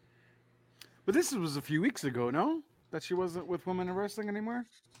 But this was a few weeks ago, no? That she wasn't with Women in Wrestling anymore?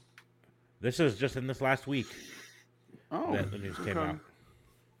 This is just in this last week that the news came out.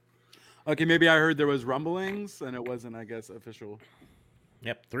 Okay, maybe I heard there was rumblings, and it wasn't, I guess, official.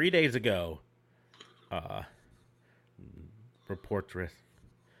 Yep, 3 days ago. Reports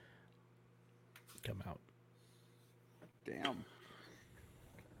come out. Damn.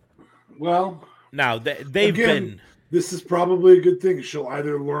 Well, now they've again, been. This is probably a good thing. She'll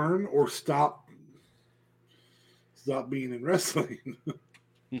either learn or stop stop being in wrestling.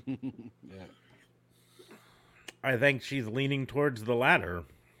 Yeah. I think she's leaning towards the latter.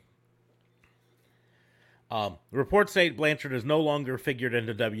 Reports say Blanchard is no longer figured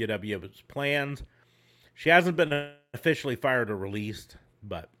into WWE's plans. She hasn't been officially fired or released,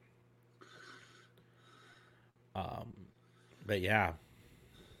 but yeah.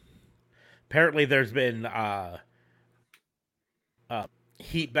 Apparently, there's been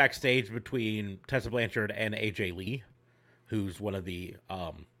heat backstage between Tessa Blanchard and AJ Lee, who's one of the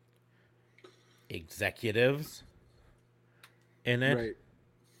executives in it. Right.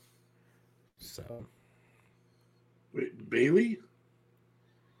 So Wait, Bailey?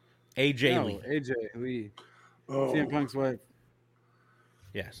 AJ No, Lee, AJ Lee, Oh, CM Punk's wife.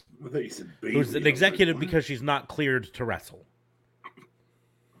 yes, I thought you said Bailey. who's I an was like, executive what? because she's not cleared to wrestle.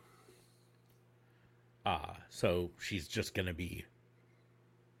 So she's just going to be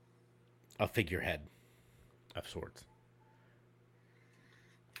a figurehead of sorts.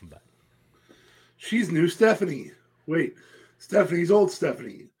 But She's new Stephanie. Wait, Stephanie's old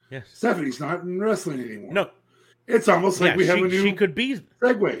Stephanie. yes, Stephanie's not in wrestling anymore. no, It's almost like yeah, we have a she new could be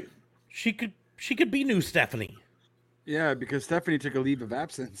segue. she could be new Stephanie. Yeah, because Stephanie took a leave of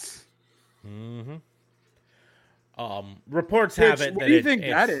absence. Mm-hmm. Reports have Which, it what that do you think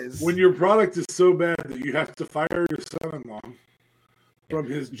that it's- is? When your product is so bad that you have to fire your son-in-law from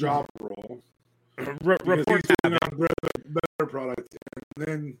his job role because reports he's have doing a better product, and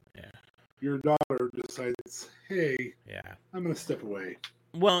then Yeah. your daughter decides, "Hey, yeah. I'm going to step away."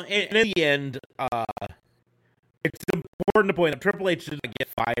 Well, in the end, it's important to point out Triple H didn't get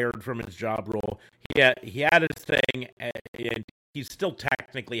fired from his job role. He had his thing, and he still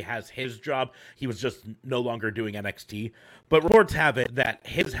technically has his job. He was just no longer doing NXT. But reports have it that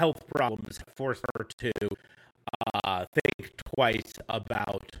his health problems forced her to think twice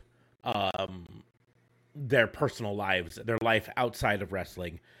about their personal lives, their life outside of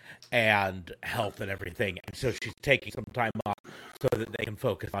wrestling, and health and everything. And so she's taking some time off so that they can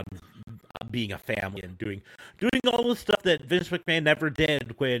focus on being a family and doing all the stuff that Vince McMahon never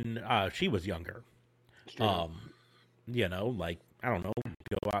did when she was younger. You know, like, I don't know,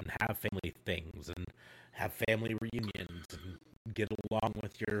 go out and have family things and have family reunions and get along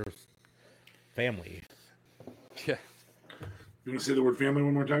with your family. Yeah. You want to say the word family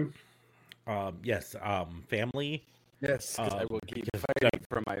one more time? Yes, family. Yes. 'Cause I will keep because fighting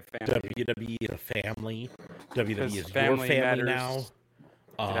for my family. WWE is a family. WWE Because is family your family matters.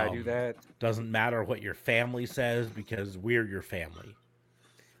 now. Did I do that? Doesn't matter what your family says because we're your family.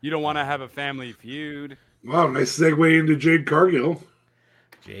 You don't want to have a family feud. Wow, nice segue into Jade Cargill.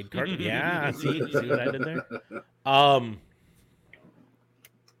 Jade Cargill. Yeah, see what I did there?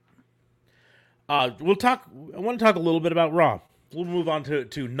 We'll talk. I want to talk a little bit about Raw. We'll move on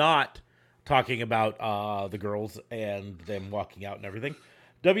to not talking about the girls and them walking out and everything.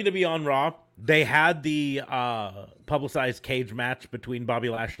 WWE on Raw, they had the publicized cage match between Bobby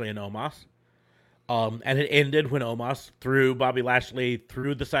Lashley and Omos. And it ended when Omos threw Bobby Lashley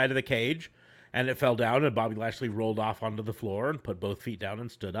through the side of the cage, and it fell down, and Bobby Lashley rolled off onto the floor and put both feet down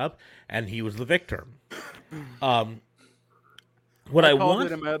and stood up, and he was the victor. What I called want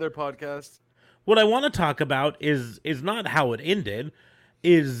it in my other podcast. What I want to talk about is not how it ended,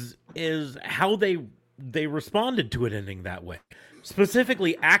 is how they responded to it ending that way.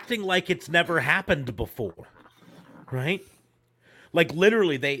 Specifically, acting like it's never happened before, right? Like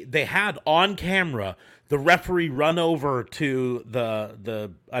literally, they had on camera the referee run over to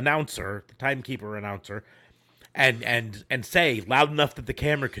the announcer, the timekeeper announcer, and say loud enough that the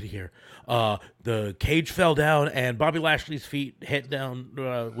camera could hear. The cage fell down, and Bobby Lashley's feet hit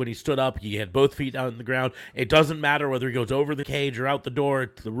down when he stood up. He had both feet on the ground. It doesn't matter whether he goes over the cage or out the door.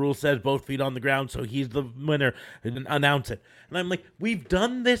 The rule says both feet on the ground, so he's the winner. And announce it. And I'm like, we've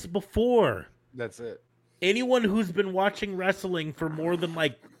done this before. That's it. Anyone who's been watching wrestling for more than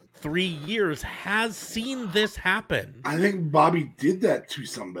like 3 years has seen this happen. I think Bobby did that to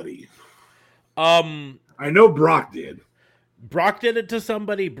somebody. I I know Brock did. Brock did it to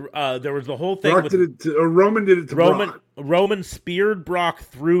somebody. There was the whole thing. Brock with did it to, or Roman did it to Brock. Roman speared Brock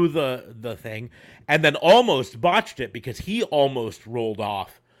through the thing, and then almost botched it because he almost rolled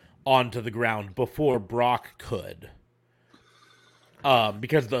off onto the ground before Brock could.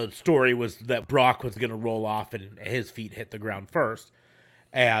 Because the story was that Brock was going to roll off and his feet hit the ground first,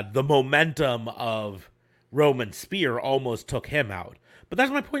 and the momentum of Roman's spear almost took him out. But that's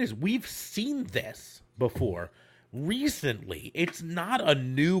my point: is we've seen this before. Recently, it's not a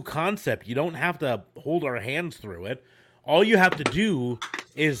new concept. You don't have to hold our hands through it. All you have to do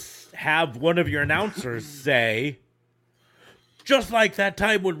is have one of your announcers say, just like that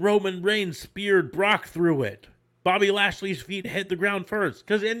time when Roman Reigns speared Brock through it. Bobby Lashley's feet hit the ground first.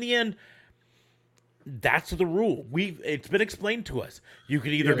 Because in the end, that's the rule. It's been explained to us. You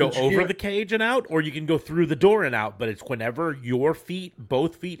can either go over the cage and out, or you can go through the door and out. But it's whenever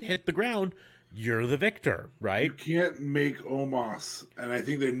both feet hit the ground, you're the victor, right? You can't make Omos, and I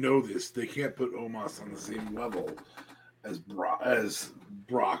think they know this. They can't put Omos on the same level as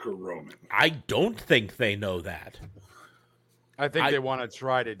Brock or Roman. I don't think they know that. I think they want to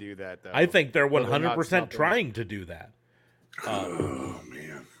try to do that, though. I think they're But they're not 100% stopping. trying to do that. Oh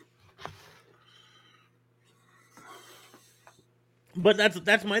man! But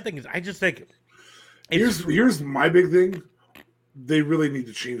that's my thing. Is I just think Here's my big thing. They really need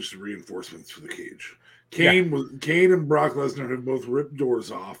to change the reinforcements for the cage. Kane and Brock Lesnar have both ripped doors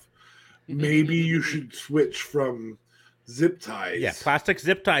off. Maybe you should switch from zip ties. Yeah, plastic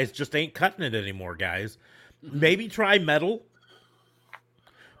zip ties just ain't cutting it anymore, guys. Maybe try metal.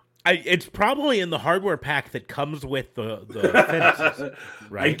 It's probably in the hardware pack that comes with the fences,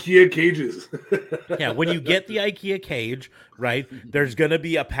 right? IKEA cages. Yeah, when you get the IKEA cage, right, there's going to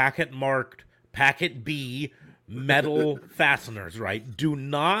be a packet marked Packet B metal fasteners, right? Do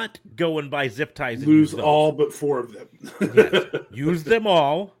not go and buy zip ties and Lose use those. all but 4 of them. Yes, use them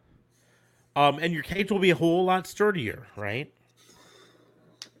all. And your cage will be a whole lot sturdier, right?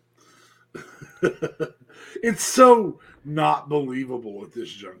 It's so not believable at this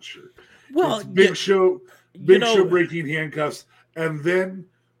juncture. Well, It's Big yeah, Show you know- Show breaking handcuffs, and then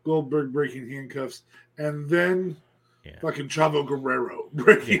Goldberg breaking handcuffs, and then Yeah. fucking Chavo Guerrero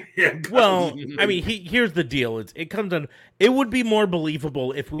breaking handcuffs. Well, I mean, here's the deal. It comes in. It would be more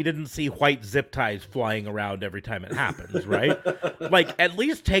believable if we didn't see white zip ties flying around every time it happens, right? Like, at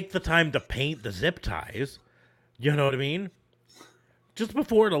least take the time to paint the zip ties. You know what I mean? Just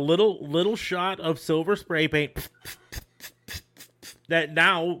before it, a little shot of silver spray paint. That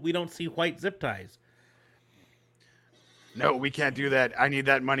now we don't see white zip ties. No, we can't do that. I need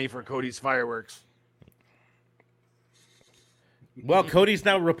that money for Cody's fireworks. Well, Cody's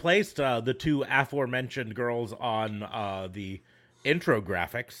now replaced the two aforementioned girls on the intro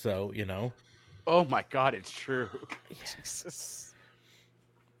graphics, so, you know. Oh my God, it's true. Jesus.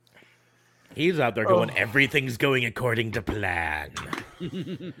 He's out there going, everything's going according to plan.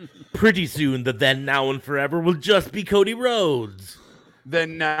 Pretty soon, the then, now, and forever will just be Cody Rhodes.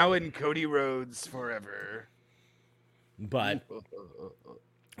 Then now in Cody Rhodes forever. But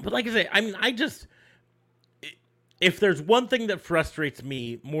like I say, I mean, if there's one thing that frustrates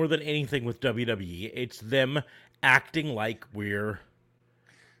me more than anything with WWE, it's them acting like we're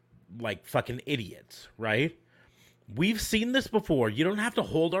like fucking idiots, right? We've seen this before. You don't have to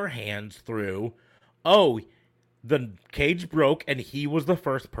hold our hands through, the cage broke and he was the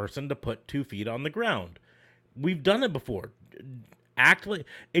first person to put 2 feet on the ground. We've done it before. Act like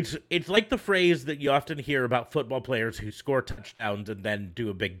it's like the phrase that you often hear about football players who score touchdowns and then do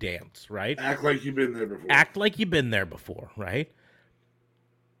a big dance, right? Act like you've been there before. Act like you've been there before, right?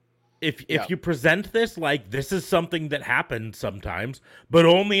 If you present this like this is something that happens sometimes, but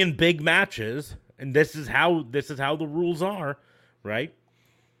only in big matches, and this is how the rules are, right?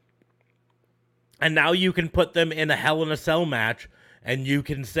 And now you can put them in a Hell in a Cell match, and you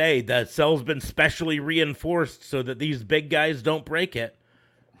can say the cell's been specially reinforced so that these big guys don't break it.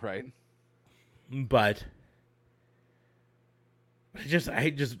 Right. But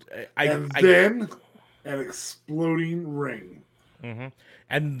then an exploding ring.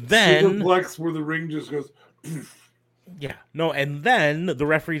 and then Superplex where the ring just goes. yeah, no, and then the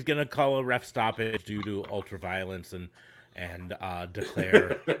referee's gonna call a ref stoppage due to ultraviolence and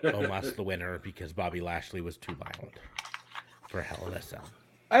declare Omos the winner because Bobby Lashley was too violent for Hell in a Cell.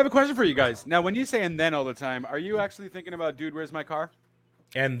 I have a question for you guys. Now, when you say "and then" all the time, are you actually thinking about "Dude, where's my car"?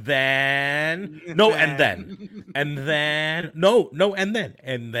 And then no, and then and then no, and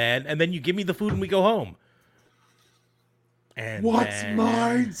then you give me the food and we go home. And What's then,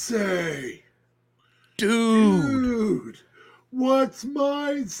 mine say? dude? What's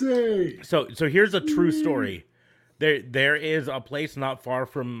mine say? So here's a true story. There is a place not far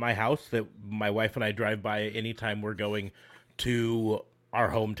from my house that my wife and I drive by anytime we're going to our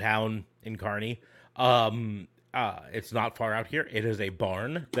hometown in Kearney. It's not far out here. It is a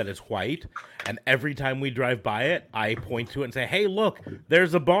barn that is white, and every time we drive by it, I point to it and say, "Hey, look,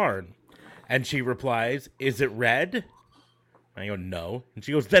 there's a barn." And she replies, "Is it red?" I go, "No." And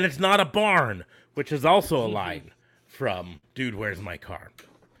she goes, "Then it's not a barn," which is also a line from Dude, Where's My Car?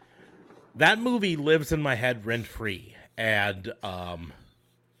 That movie lives in my head rent-free, and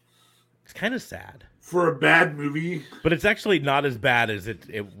it's kind of sad. For a bad movie, But it's actually not as bad as it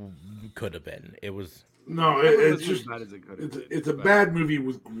could have been. It was... No, It it's wasn't as just bad as it could have been. it's a but- bad movie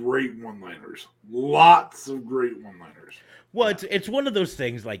with great one-liners. Lots of great one-liners. Well, it's one of those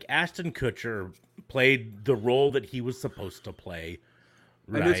things like Ashton Kutcher played the role that he was supposed to play.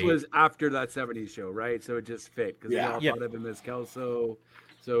 Right? And this was after that 70s show, right? So it just fit because Yeah. we all Yeah. thought of him as Kelso,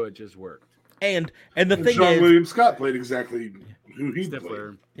 so it just worked. and the And thing Sean is, William Scott played exactly who he played.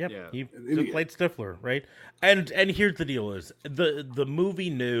 Stifler. yep, Yeah. he An idiot. played Stifler, right? And here's the deal: is the movie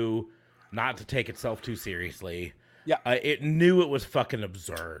knew not to take itself too seriously. Yeah. It knew it was fucking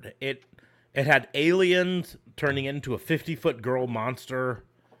absurd. It had aliens turning into a 50-foot girl monster.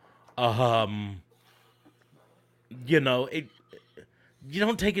 You know, you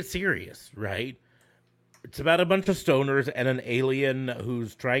don't take it serious, right? It's about a bunch of stoners and an alien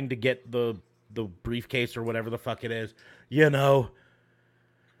who's trying to get the briefcase or whatever the fuck it is. You know,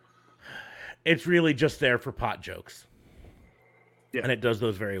 it's really just there for pot jokes. Yeah. And it does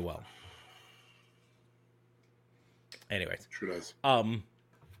those very well. Anyways, Sure does.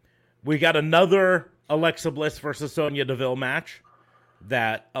 we got another Alexa Bliss versus Sonya Deville match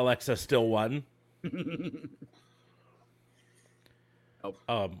that Alexa still won.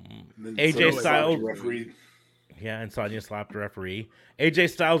 And then AJ Sonya slapped Styles- the referee. Yeah, and Sonya slapped the referee. AJ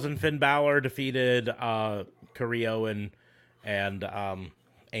Styles and Finn Balor defeated Carrillo and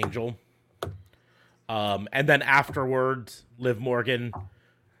Angel. And then afterwards, Liv Morgan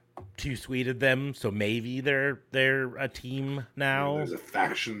two-sweeted them, so maybe they're a team now. There's a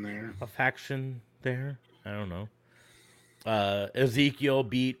faction there. A faction there. I don't know. Ezekiel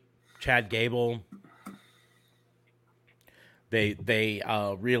beat Chad Gable. They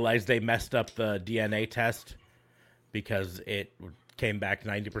realized they messed up the DNA test because it came back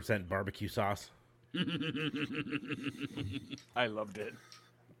 90% barbecue sauce. I loved it.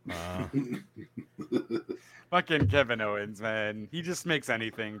 Fucking Kevin Owens, man. He just makes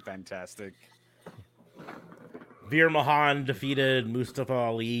anything fantastic. Veer Mahan defeated Mustafa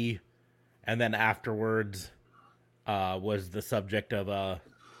Ali, and then afterwards was the subject of a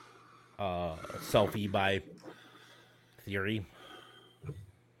selfie by Theory.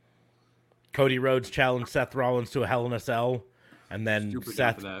 Cody Rhodes challenged Seth Rollins to a Hell in a Cell, and then Super down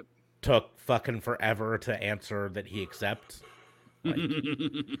Seth for that. took fucking forever to answer that he accepts.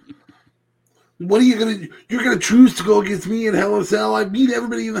 What are you gonna? You're gonna choose to go against me in Hell in a Cell? I beat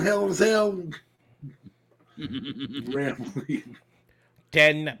everybody in the Hell in a Cell. Rambling.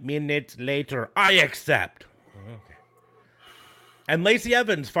 10 minutes later, I accept. Okay. And Lacey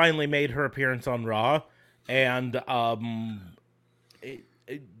Evans finally made her appearance on Raw, and it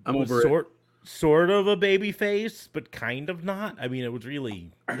I'm was over it. sort of a baby face, but kind of not. I mean, it was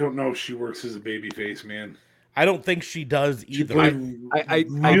really. I don't know if she works as a babyface, man. I don't think she does She either. plays I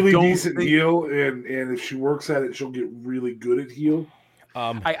really don't decent think- heel, and if she works at it, she'll get really good at heel.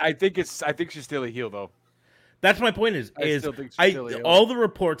 I think she's still a heel though. That's my point. Is I still think she's I still a heel. all the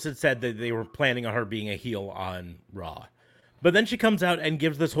reports had said that they were planning on her being a heel on Raw, but then she comes out and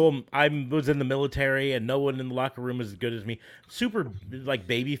gives this whole "I was in the military and no one in the locker room is as good as me" super like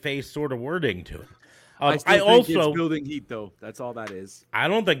babyface sort of wording to it. I still I think also it's building heat, though. That's all that is. I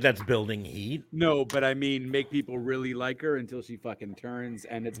don't think that's building heat. No, but I mean, make people really like her until she fucking turns,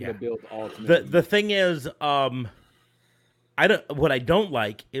 and it's Yeah. gonna build ultimately. The thing is, what I don't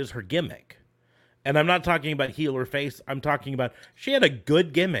like is her gimmick. And I'm not talking about heel or face. I'm talking about she had a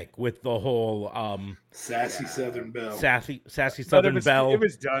good gimmick with the whole Sassy Southern Belle. sassy But it Southern was, Belle. It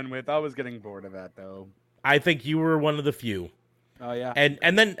was done with. I was getting bored of that though. I think you were one of the few. Oh yeah, And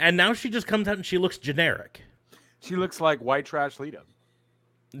now she just comes out and she looks generic. She looks like white trash Lita.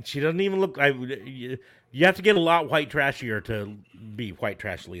 She doesn't even look. You have to get a lot white trashier to be white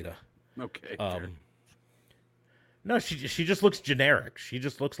trash Lita. okay. No, she just looks generic. She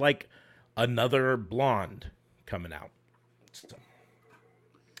just looks like another blonde coming out. So.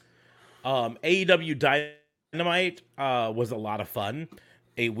 AEW Dynamite was a lot of fun.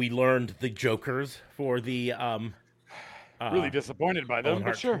 We learned the jokers for the Really disappointed by them, Owen but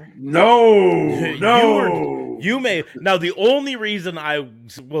Hart. sure. No. You may now. The only reason I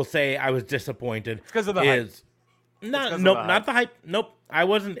will say I was disappointed It's because of the hype. is not 'cause of nope, the not the hype. Nope, I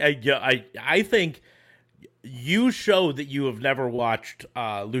wasn't. I think you showed that you have never watched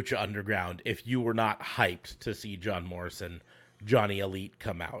Lucha Underground if you were not hyped to see John Morrison, Johnny Elite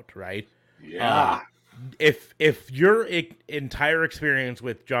come out, right? Yeah. If your entire experience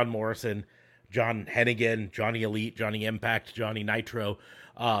with John Morrison, John Hennigan, Johnny Elite, Johnny Impact, Johnny Nitro,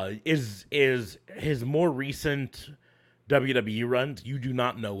 is his more recent WWE runs, you do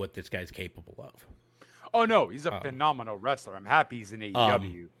not know what this guy's capable of. Oh no, he's a phenomenal wrestler. I'm happy he's in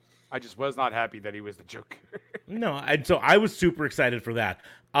AEW. I just was not happy that he was the Joker. No, and so I was super excited for that.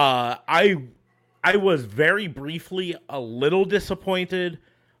 I I was very briefly a little disappointed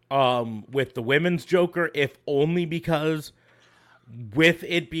with the women's Joker, if only because with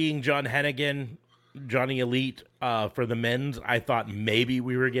it being John Hennigan, Johnny Elite for the men's, I thought maybe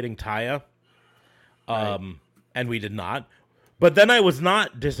we were getting Taya, and we did not. But then I was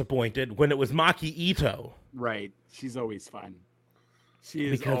not disappointed when it was Maki Ito. Right. She's always fun. She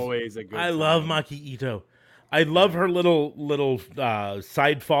is Because always a good I time. love Maki Ito. I love her little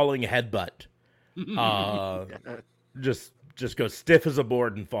side falling headbutt. Just goes stiff as a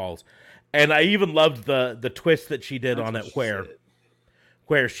board and falls. And I even loved the twist that she did on it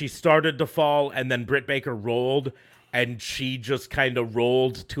where she started to fall and then Britt Baker rolled and she just kind of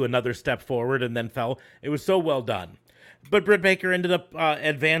rolled to another step forward and then fell. It was so well done. But Britt Baker ended up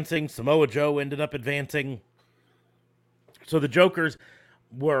advancing. Samoa Joe ended up advancing. So the Jokers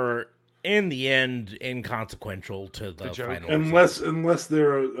were, in the end, inconsequential to the final. Unless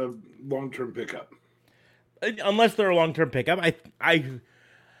they're a long-term pickup. Unless they're a long-term pickup. I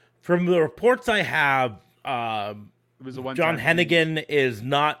from the reports I have, It was a one. John Hennigan is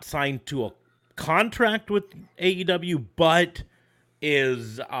not signed to a contract with AEW, but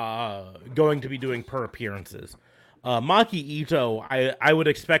is going to be doing per appearances. Maki Ito, I would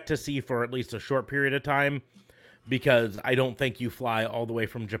expect to see for at least a short period of time, because I don't think you fly all the way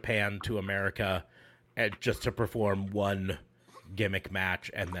from Japan to America just to perform one gimmick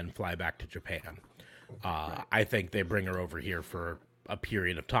match and then fly back to Japan. I think they bring her over here for a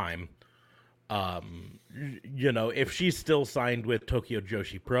period of time. If she's still signed with Tokyo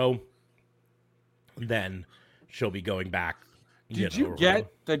Joshi Pro, then she'll be going back. Did you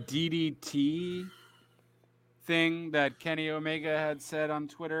get the DDT thing that Kenny Omega had said on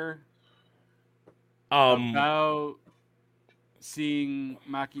Twitter about seeing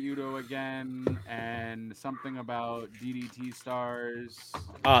Maki Ito again and something about DDT stars?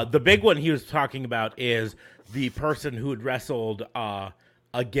 The big one he was talking about is the person who had wrestled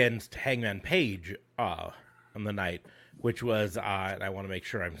against Hangman Page on the night, which was, and I want to make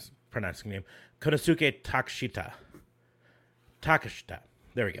sure I'm pronouncing the name, Konosuke Takeshita.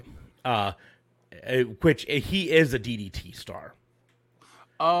 There we go. Which he is a DDT star.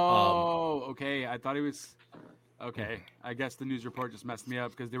 Oh, okay. I thought he was. Okay. I guess the news report just messed me up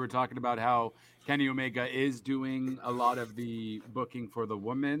because they were talking about how Kenny Omega is doing a lot of the booking for the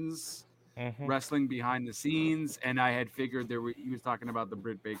women's wrestling behind the scenes, and I had figured he was talking about the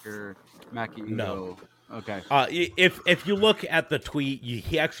Britt Baker, Maki Ito. No. Okay. If you look at the tweet,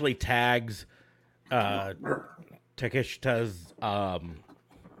 he actually tags Takeshita's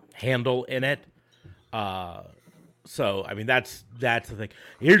handle in it. So I mean that's the thing.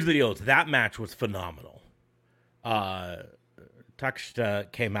 Here's the deal: that match was phenomenal.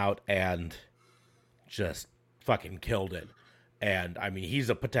 Takeshita came out and just fucking killed it, and I mean he's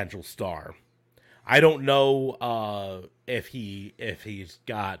a potential star. I don't know if he's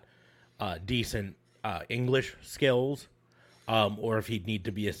got decent English skills, or if he'd need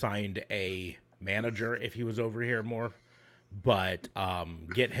to be assigned a manager if he was over here more. But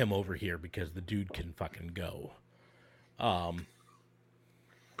get him over here because the dude can fucking go.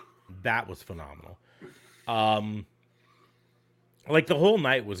 That was phenomenal. Like the whole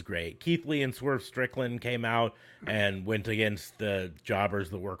night was great. Keith Lee and Swerve Strickland came out and went against the Jobbers,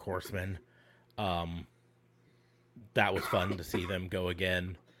 the Workhorsemen. That was fun to see them go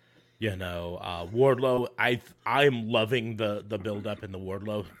again. Wardlow. I'm loving the build up in the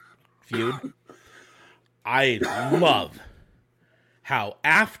Wardlow feud. I love how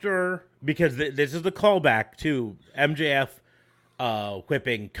after, because this is the callback to MJF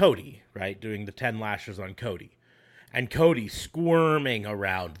whipping Cody, right? Doing the 10 lashes on Cody. And Cody squirming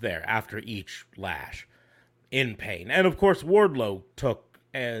around there after each lash in pain. And of course, Wardlow took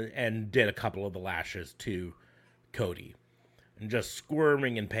and did a couple of the lashes to Cody. And just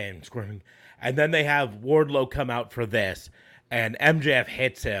squirming in pain, squirming. And then they have Wardlow come out for this. And MJF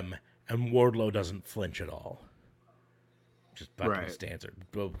hits him. And Wardlow doesn't flinch at all. Just fucking stands there.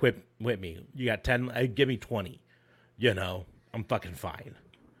 Whip me. You got 10. Give me 20. I'm fucking fine.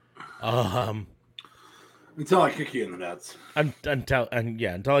 Until I kick you in the nuts. Until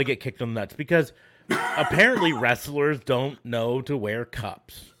I get kicked in the nuts. Because apparently wrestlers don't know to wear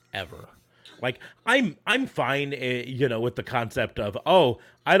cups ever. Like I'm fine, with the concept of,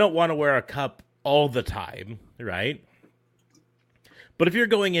 I don't want to wear a cup all the time, right? But if you're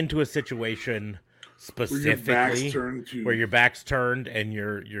going into a situation specifically where your back's turned and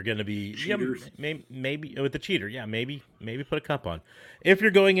you're going to be maybe with the cheater, maybe put a cup on. If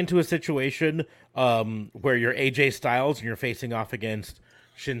you're going into a situation where you're AJ Styles and you're facing off against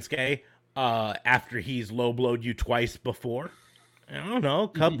Shinsuke after he's low blowed you twice before, I don't know.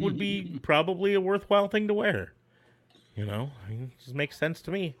 Cup would be probably a worthwhile thing to wear. You know, I mean, it just makes sense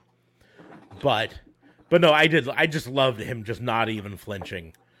to me. But no, I just loved him just not even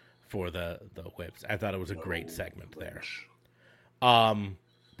flinching for the whips. I thought it was a great segment there.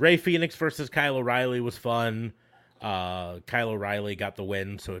 Rey Fenix versus Kyle O'Reilly was fun. Kyle O'Reilly got the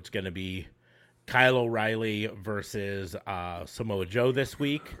win, so it's going to be Kyle O'Reilly versus Samoa Joe this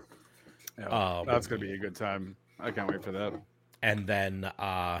week. Yeah, that's going to be a good time. I can't wait for that. And then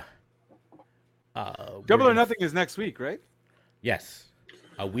Double or Nothing is next week, right? Yes,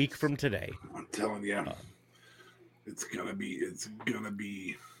 a week from today. I'm telling you, it's gonna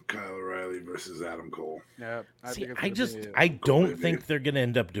be Kyle O'Reilly versus Adam Cole. Yeah. I don't think they're gonna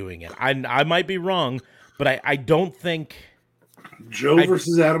end up doing it. I might be wrong, but I don't think Joe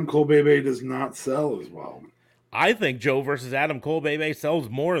versus Adam Cole Bebe does not sell as well. I think Joe versus Adam Cole Bebe sells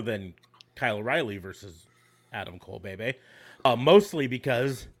more than Kyle O'Reilly versus Adam Cole Bebe, mostly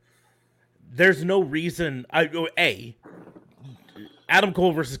because there's no reason. Adam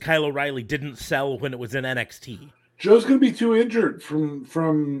Cole versus Kyle O'Reilly didn't sell when it was in NXT. Joe's gonna be too injured from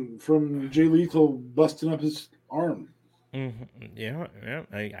Jay Lethal busting up his arm. Mm-hmm. Yeah,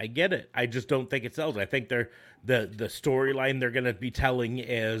 I get it. I just don't think it sells. I think the storyline they're gonna be telling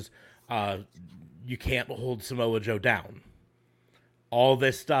is you can't hold Samoa Joe down. All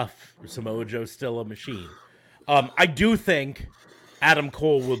this stuff, Samoa Joe's still a machine. I do think Adam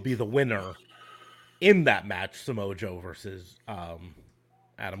Cole will be the winner in that match, Samoa Joe versus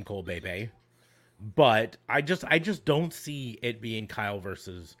Adam Cole Bebe. But I just don't see it being Kyle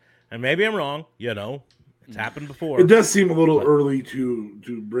versus, and maybe I'm wrong, you know, it's happened before. It does seem a little early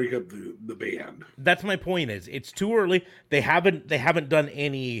to break up the band. That's my point, is it's too early. They haven't done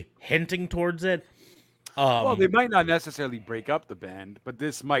any hinting towards it. Well, they might not necessarily break up the band, but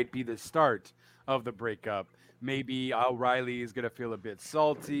this might be the start of the breakup. Maybe O'Reilly is gonna feel a bit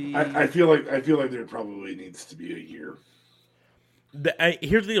salty. I feel like there probably needs to be a year.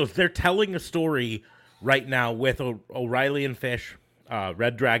 Here's the deal: they're telling a story right now with O'Reilly and Fish,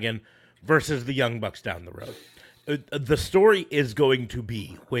 Red Dragon, versus the Young Bucks down the road. The story is going to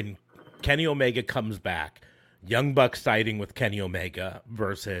be when Kenny Omega comes back, Young Bucks siding with Kenny Omega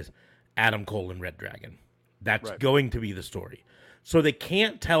versus Adam Cole and Red Dragon. That's going to be the story. So they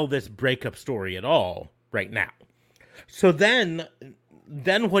can't tell this breakup story at all right now. So then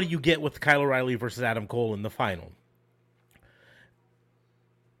what do you get with Kyle O'Reilly versus Adam Cole in the final?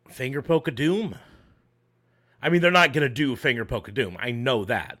 Finger poke of doom. I mean, they're not going to do finger poke of doom. I know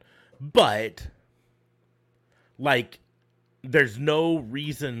that. But, like, there's no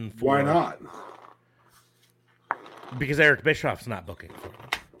reason for... Why not? Because Eric Bischoff's not booking for them.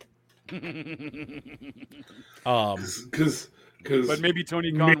 Because but maybe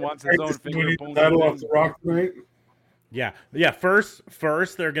Tony Khan wants his own finger poke. Battle off the Rock tonight. Yeah. First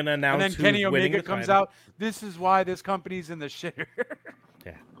they're gonna announce. And then Kenny Omega comes out. This is why this company's in the shitter.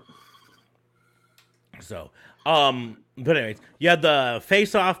 Yeah. So, but anyways, you had the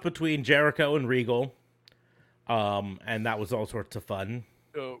face-off between Jericho and Regal, and that was all sorts of fun.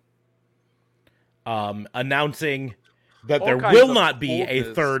 Announcing that there will not be a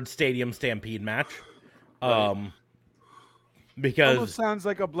third Stadium Stampede match. Because almost sounds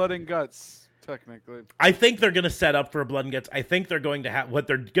like a Blood and Guts, technically. I think they're going to set up for a Blood and Guts. I think they're going to have what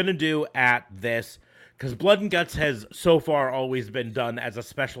they're going to do at this, because Blood and Guts has so far always been done as a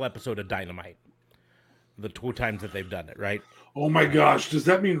special episode of Dynamite. The 2 times that they've done it, right? Oh my gosh, does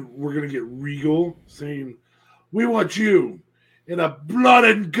that mean we're going to get Regal saying, "We want you in a Blood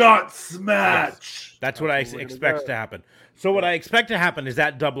and Guts match"? Yes. That's what I expect to happen. So what I expect to happen is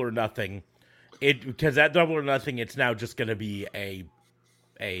that Double or Nothing. Because that Double or Nothing, it's now just going to be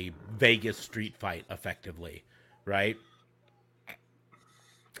a Vegas street fight, effectively, right?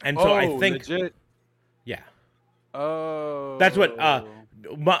 And so I think, legit? Yeah, that's what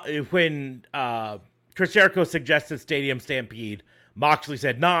when Chris Jericho suggested Stadium Stampede, Moxley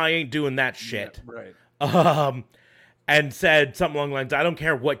said, "Nah, I ain't doing that shit." Yeah, right. And said something along the lines, "I don't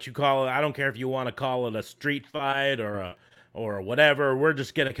care what you call it. I don't care if you want to call it a street fight or whatever. We're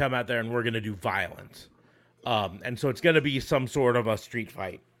just going to come out there and we're going to do violence." And so it's going to be some sort of a street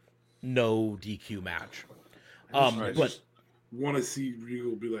fight, no DQ match. I just want to see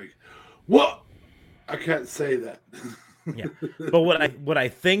Regal be like, "What? I can't say that." Yeah. But what I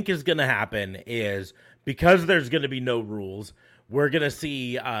think is going to happen is, because there's going to be no rules, we're going to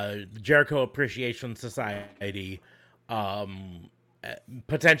see Jericho Appreciation Society,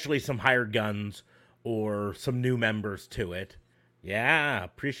 potentially some hired guns or some new members to it. Yeah,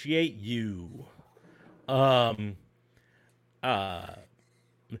 appreciate you.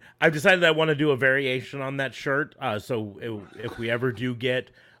 I've decided I want to do a variation on that shirt. So if we ever do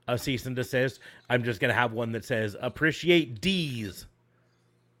get a cease and desist, I'm just gonna have one that says "Appreciate D's,"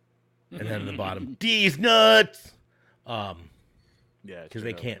 and then at the bottom, "D's nuts." Yeah, Because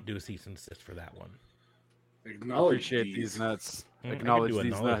they can't do a cease and desist for that one. Acknowledge appreciate these nuts. I could Acknowledge do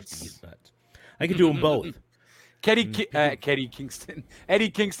these acknowledge nuts. these nuts. I could do them both. Eddie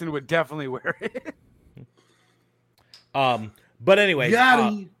Kingston would definitely wear it. But anyways,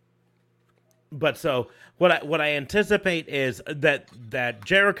 Got him. but so what I anticipate is that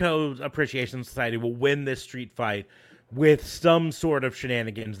Jericho's Appreciation Society will win this street fight with some sort of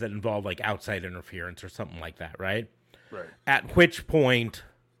shenanigans that involve like outside interference or something like that, right? Right. At which point,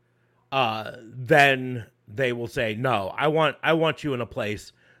 then they will say, "No, I want you in a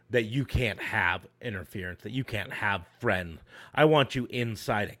place that you can't have interference, that you can't have friends. I want you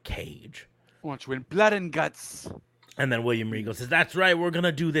inside a cage." I want you in blood and guts. And then William Regal says, "That's right, we're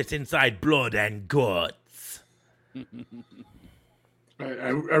gonna do this inside blood and guts." I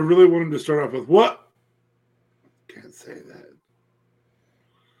really want him to start off with what? Can't say that.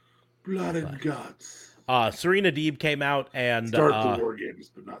 Blood and guts. Serena Deeb came out and Start the war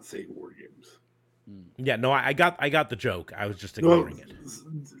games, but not say war games. yeah, no, I got the joke. I was just ignoring it.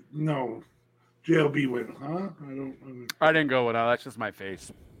 No. JLB win, huh? I don't. I didn't go with that. That's just my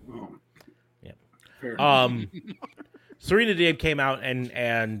face. Oh. Yeah. Fair enough. Serena Deeb came out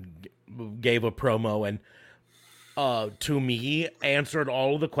and gave a promo and to me answered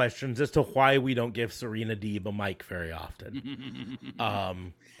all of the questions as to why we don't give Serena Deeb a mic very often.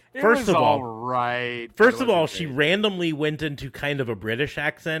 First of all, right. First of all, she randomly went into kind of a British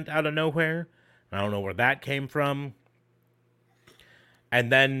accent out of nowhere. I don't know where that came from.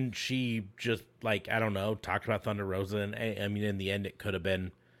 And then she just, like, I don't know, talked about Thunder Rosa. And I mean, in the end, it could have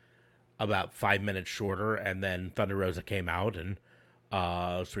been about 5 minutes shorter. And then Thunder Rosa came out and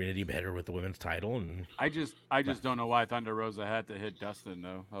Serena Deeb hit her with the women's title. And I just don't know why Thunder Rosa had to hit Dustin,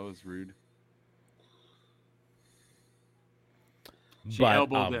 though. That was rude. She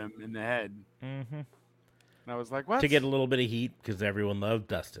elbowed him in the head. Mm-hmm. And I was like, what? To get a little bit of heat because everyone loved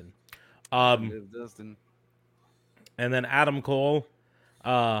Dustin. Dustin. And then Adam Cole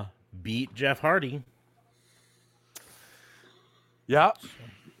beat Jeff Hardy. Yep.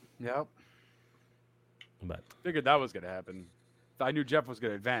 But Figured that was going to happen. I knew Jeff was going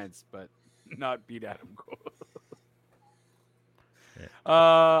to advance, but not beat Adam Cole. Yeah.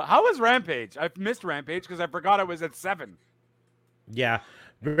 How was Rampage? I missed Rampage because I forgot it was at 7. yeah,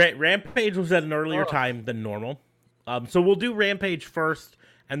 Rampage was at an earlier time than normal. So we'll do Rampage first,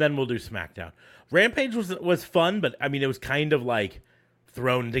 and then we'll do SmackDown. Rampage was fun, but I mean, it was kind of like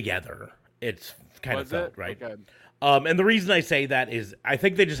thrown together. It's kind of felt, right? Okay. And the reason I say that is I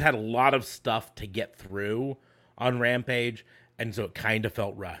think they just had a lot of stuff to get through on Rampage, and so it kind of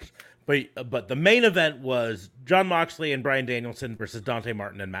felt rushed. But the main event was Jon Moxley and Bryan Danielson versus Dante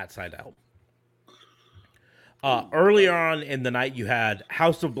Martin and Matt Sydal. Earlier on in the night, you had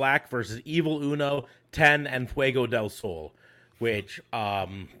House of Black versus Evil Uno, Ten, and Fuego del Sol, which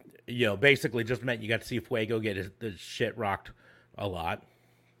basically just meant you got to see Fuego get his shit rocked a lot.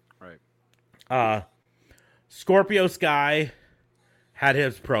 Right. Scorpio Sky had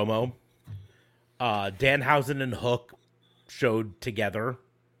his promo. Danhausen and Hook showed together,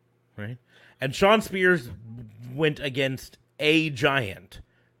 right? And Sean Spears went against a Giant.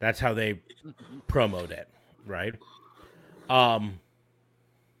 That's how they promoted it, right?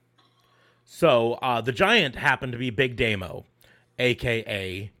 So the Giant happened to be Big Damo,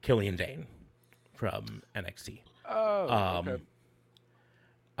 a.k.a. Killian Dane from NXT. Oh, okay.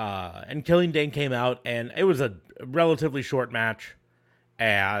 And Killian Dane came out, and it was a relatively short match,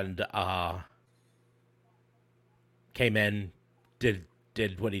 and came in, did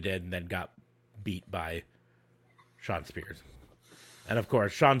what he did, and then got beat by Sean Spears. And of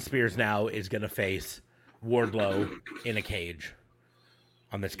course, Sean Spears now is going to face Wardlow in a cage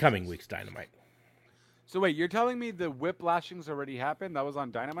on this coming week's Dynamite. So wait, you're telling me the whiplashings already happened? That was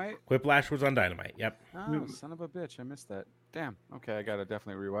on Dynamite? Whiplash was on Dynamite. Yep. Oh, son of a bitch! I missed that. Damn. Okay, I gotta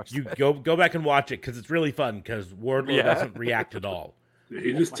definitely rewatch. You that. go back and watch it because it's really fun. Because Wardlow doesn't react at all.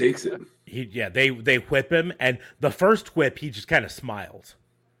 He just takes it. They whip him, and the first whip he just kind of smiles.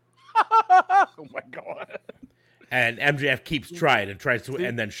 Oh my god. And MJF keeps trying and tries to,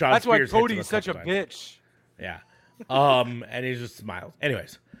 and then Sean That's why Spears hits him Cody's such a couple times. bitch. Yeah. And he just smiles.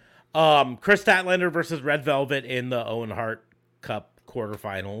 Anyways, Chris Statlander versus Red Velvet in the Owen Hart Cup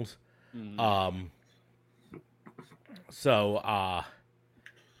quarterfinals. So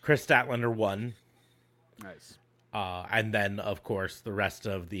Chris Statlander won. Nice. And then, of course, the rest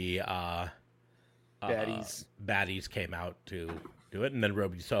of the Baddies came out to do it. And then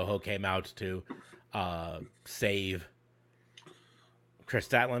Ruby Soho came out to save Chris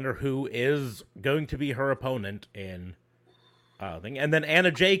Statlander, who is going to be her opponent in thing. And then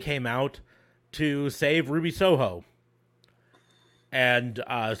Anna Jay came out to save Ruby Soho. And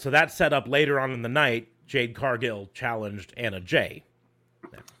so that set up later on in the night, Jade Cargill challenged Anna Jay.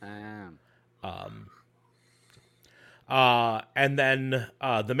 And then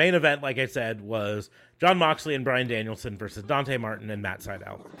the main event, like I said, was Jon Moxley and Bryan Danielson versus Dante Martin and Matt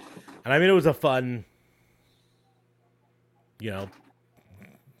Sydal. And I mean, it was a fun,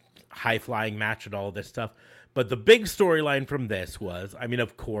 high-flying match and all of this stuff. But the big storyline from this was, I mean,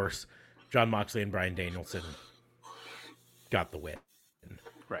 of course, Jon Moxley and Bryan Danielson got the win.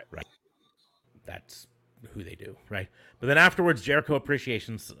 Right. That's who they do, right? But then afterwards, Jericho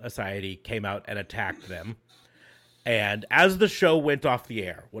Appreciation Society came out and attacked them. And as the show went off the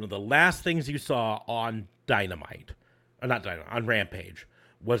air, one of the last things you saw on on Rampage,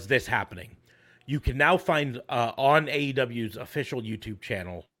 was this happening. You can now find on AEW's official YouTube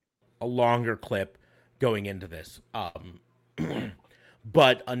channel a longer clip going into this.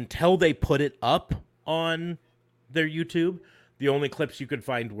 But until they put it up on their YouTube, the only clips you could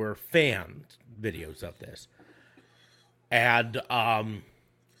find were fan videos of this. And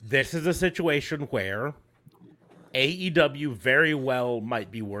this is a situation where AEW very well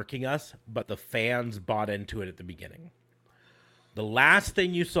might be working us, but the fans bought into it at the beginning. The last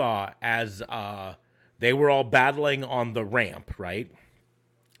thing you saw as they were all battling on the ramp, right?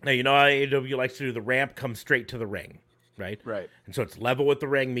 Now, you know how AEW likes to do the ramp, come straight to the ring, right? Right. And so it's level with the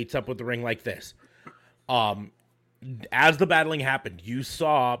ring, meets up with the ring like this. As the battling happened, you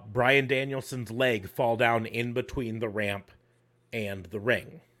saw Bryan Danielson's leg fall down in between the ramp and the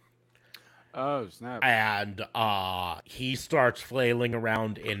ring. Oh, snap. And he starts flailing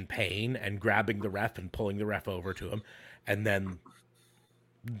around in pain and grabbing the ref and pulling the ref over to him. And then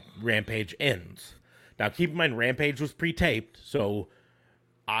Rampage ends. Now, keep in mind, Rampage was pre-taped, so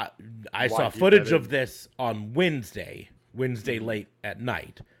I saw footage of this on Wednesday late at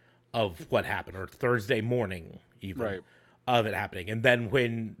night of what happened, or Thursday morning even, of it happening. And then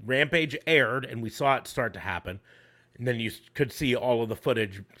when Rampage aired and we saw it start to happen, and then you could see all of the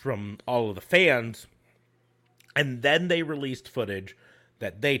footage from all of the fans, and then they released footage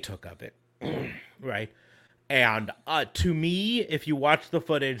that they took of it, right? And to me, if you watch the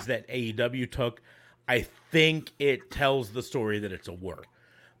footage that AEW took, I think it tells the story that it's a work.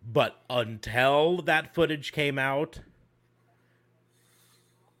 But until that footage came out,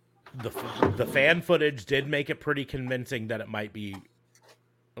 the fan footage did make it pretty convincing that it might be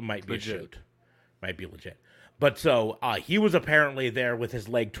a shoot, might be legit. But so he was apparently there with his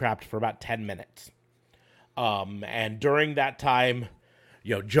leg trapped for about 10 minutes, and during that time,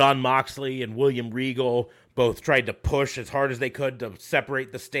 Jon Moxley and William Regal both tried to push as hard as they could to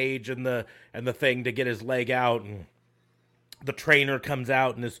separate the stage and the thing to get his leg out, and the trainer comes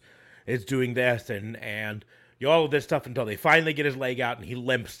out and is doing this and all of this stuff until they finally get his leg out and he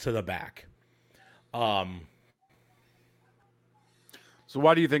limps to the back. So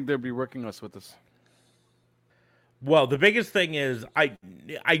why do you think they'll be working us with this? Well, the biggest thing is I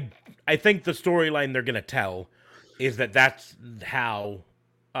think the storyline they're going to tell is that's how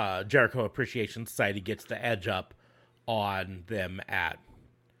Jericho Appreciation Society gets the edge up on them at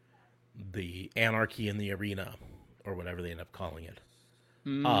the Anarchy in the Arena, or whatever they end up calling it.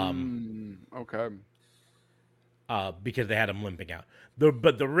 Okay. Because they had him limping out.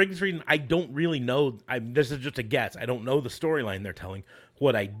 But the Riggs reason, I don't really know. This is just a guess. I don't know the storyline they're telling.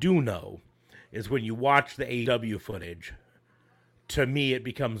 What I do know is when you watch the AEW footage, to me it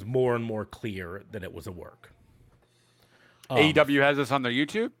becomes more and more clear that it was a work. AEW has this on their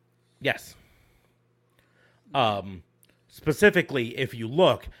YouTube? Yes. Specifically, if you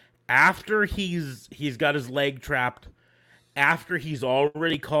look, after he's got his leg trapped, after he's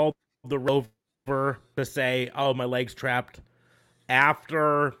already called the Rover to say, "Oh, my leg's trapped,"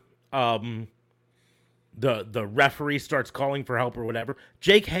 after the referee starts calling for help or whatever,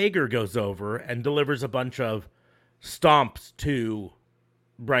 Jake Hager goes over and delivers a bunch of stomps to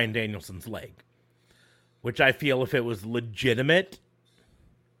Bryan Danielson's leg, which I feel if it was legitimate,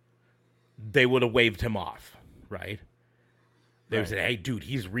 they would have waved him off, right? They would say, "Hey, dude,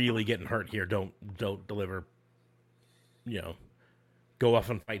 he's really getting hurt here. Don't deliver. Go off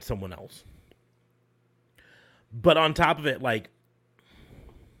and fight someone else." But on top of it, when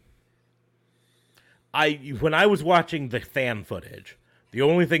I was watching the fan footage, the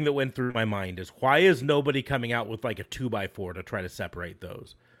only thing that went through my mind is, why is nobody coming out with a 2x4 to try to separate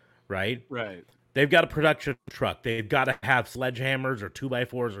those, right? Right. They've got a production truck. They've got to have sledgehammers or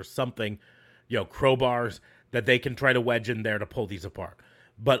 2x4s or something, crowbars that they can try to wedge in there to pull these apart.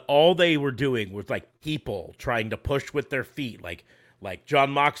 But all they were doing was like people trying to push with their feet, like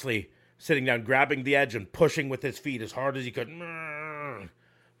John Moxley sitting down, grabbing the edge and pushing with his feet as hard as he could,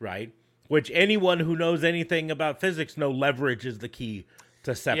 right? Which anyone who knows anything about physics know leverage is the key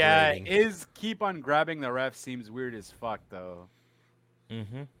to separating. Yeah, keep on grabbing the ref seems weird as fuck, though.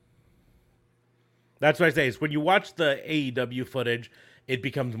 Mm-hmm. That's what I say. Is when you watch the AEW footage, it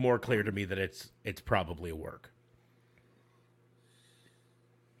becomes more clear to me that it's probably a work.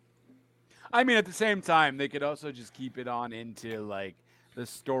 I mean, at the same time, they could also just keep it on into like the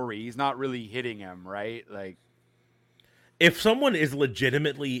story. He's not really hitting him, right? Like, if someone is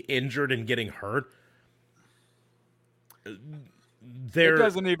legitimately injured and getting hurt, it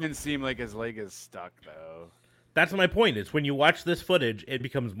doesn't even seem like his leg is stuck, though. That's my point. Is when you watch this footage, it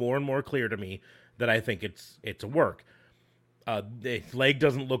becomes more and more clear to me that I think it's a work. His leg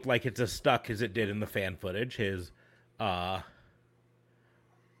doesn't look like it's as stuck as it did in the fan footage. And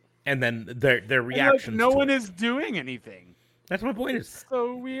then their reactions. No one is doing anything. That's my point. It's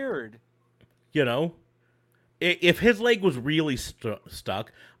so weird. You know, if his leg was really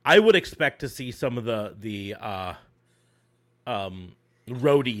stuck, I would expect to see some of the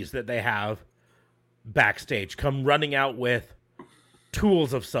roadies that they have backstage come running out with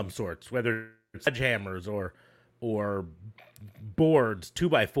tools of some sorts, whether it's sledgehammers or boards,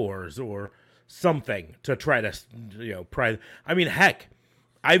 2x4s, or something to try to, pry. I mean, heck,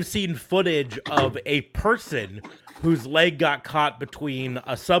 I've seen footage of a person whose leg got caught between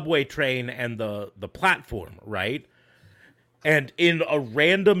a subway train and the platform, right? And in a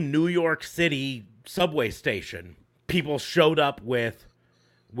random New York City subway station, people showed up with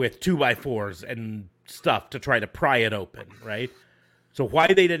 2x4s and stuff to try to pry it open, right? So why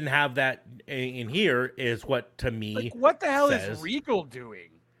they didn't have that in here is what, to me, like, what the hell says, is Regal doing?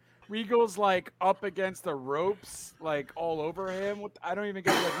 Regal's like up against the ropes, like all over him. I don't even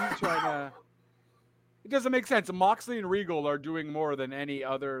get what he's trying to. It doesn't make sense. Moxley and Regal are doing more than any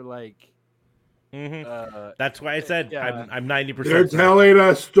other like. Mm-hmm. That's why I said I'm 90%. They're telling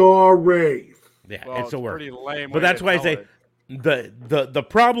a story. Yeah, well, it's a work. Pretty lame. But that's why I say the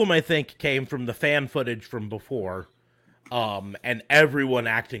problem, I think, came from the fan footage from before, and everyone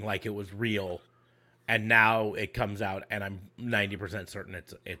acting like it was real. And now it comes out, and I'm 90% certain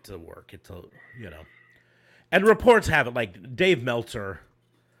it's a work. It's a, and reports have it, like Dave Meltzer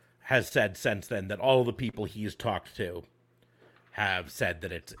has said since then that all the people he's talked to have said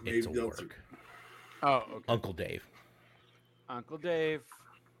that it's a work. Oh, okay. Uncle Dave. Uncle Dave.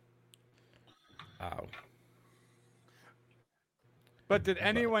 Oh. But did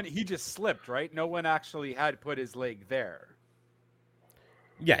anyone? He just slipped, right? No one actually had put his leg there.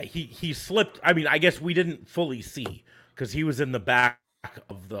 Yeah, he slipped. I mean, I guess we didn't fully see because he was in the back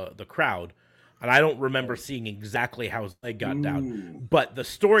of the crowd, and I don't remember seeing exactly how his leg got down. But the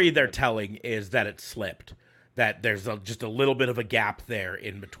story they're telling is that it slipped, that there's just a little bit of a gap there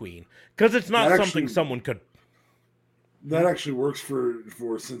in between because it's not something someone could. That actually works for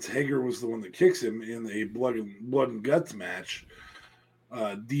since Hager was the one that kicks him in a blood and guts match.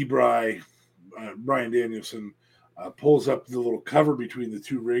 Brian Danielson pulls up the little cover between the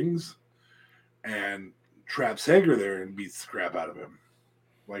two rings and traps Hager there and beats the crap out of him,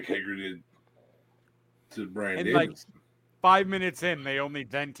 like Hager did to Brian Danielson. Like 5 minutes in, they only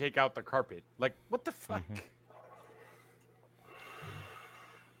then take out the carpet. Like, what the fuck? Mm-hmm.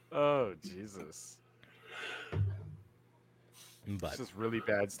 Oh, Jesus. But This is really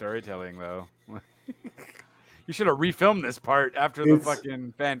bad storytelling, though. You should have refilmed this part after the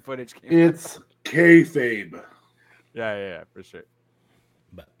fucking fan footage came out. It's kayfabe. Yeah, for sure.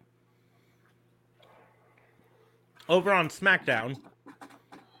 But over on SmackDown,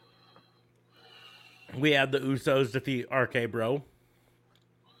 we had the Usos defeat RK Bro.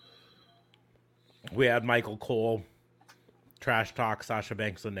 We had Michael Cole trash talk Sasha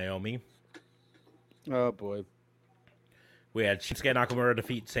Banks and Naomi. Oh, boy. We had Shinsuke Nakamura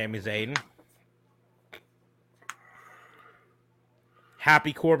defeat Sami Zayn.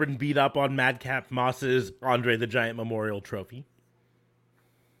 Happy Corbin beat up on Madcap Moss's Andre the Giant Memorial Trophy.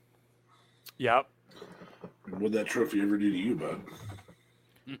 Yep. What'd that trophy ever do to you, bud?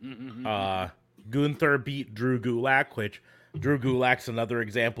 Gunther beat Drew Gulak, which Drew Gulak's another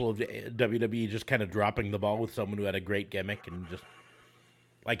example of WWE just kind of dropping the ball with someone who had a great gimmick and just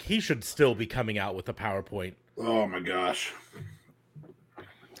like he should still be coming out with a PowerPoint. Oh my gosh.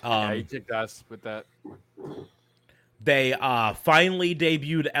 Yeah, he kicked us with that. They finally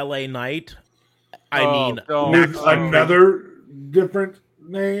debuted LA Knight. With another different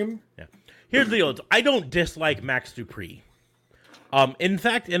name. Yeah. Here's the deal. I don't dislike Max Dupree. In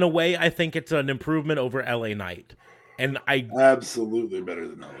fact, in a way, I think it's an improvement over LA Knight. And Absolutely better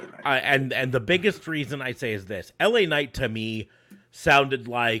than LA Knight. And the biggest reason I say is this. LA Knight to me sounded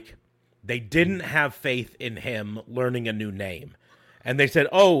like they didn't have faith in him learning a new name. And they said,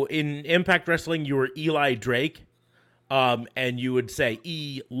 "Oh, in Impact Wrestling you were Eli Drake." And you would say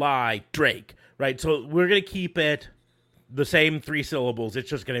Eli Drake, right? So we're going to keep it the same 3 syllables. It's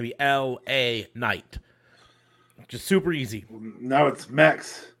just going to be LA Knight. Just super easy. Now it's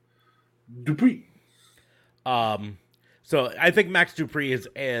Max Dupree. So I think Max Dupree is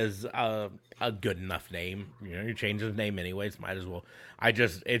a good enough name. You know, you change his name anyways, might as well.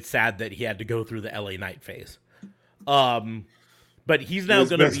 It's sad that he had to go through the LA Knight phase. But he's now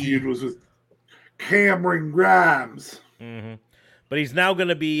going to be. His best feud was with Cameron Grimes. Mm-hmm. But he's now going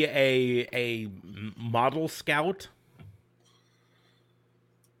to be a model scout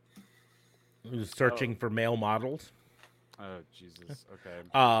who's searching for male models. Oh, Jesus. Okay.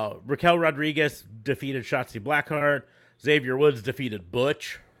 Raquel Rodriguez defeated Shotzi Blackheart. Xavier Woods defeated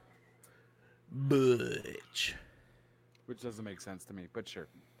Butch. Which doesn't make sense to me, but sure.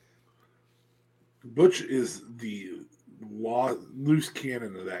 Butch is the loose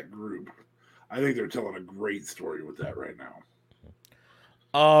cannon of that group. I think they're telling a great story with that right now.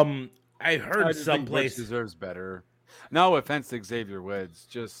 I heard someplace deserves better. No offense to Xavier Woods,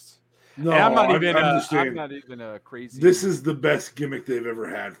 just no. I'm not even a crazy. This is the best gimmick they've ever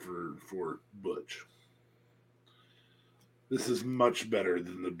had for Butch. This is much better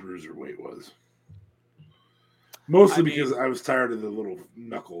than the Bruiserweight was. Mostly because I was tired of the little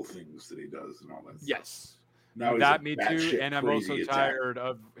knuckle things that he does and all that. Yes. Now that me too, and I'm also tired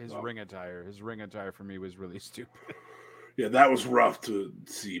of his ring attire. His ring attire for me was really stupid. Yeah, that was rough to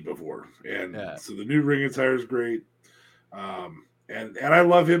see before, and so the new ring attire is great. And I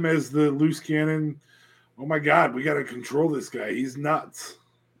love him as the loose cannon. Oh my God, we got to control this guy. He's nuts.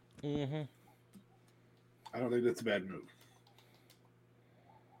 Mm-hmm. I don't think that's a bad move.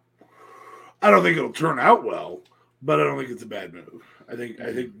 I don't think it'll turn out well, but I don't think it's a bad move. I think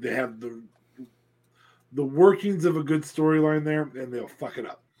they have the workings of a good storyline there, and they'll fuck it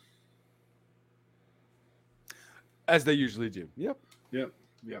up. As they usually do. Yep.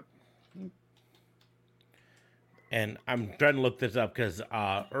 And I'm trying to look this up because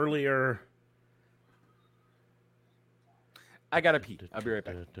earlier... I gotta pee. I'll be right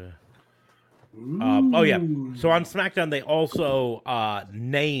back. Oh, yeah. So on SmackDown, they also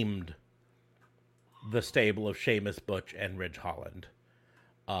named the stable of Sheamus, Butch, and Ridge Holland.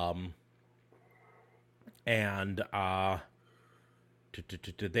 And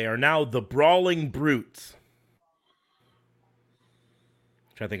they are now the Brawling Brutes,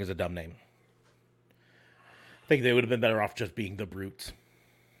 which I think is a dumb name. I think they would have been better off just being the Brutes.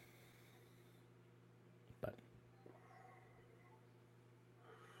 But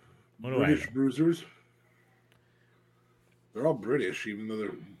British Bruisers. They're all British, even though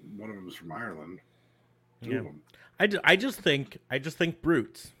one of them is from Ireland. Two of them. I just think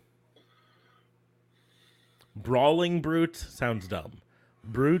Brutes. Brawling Brutes sounds dumb.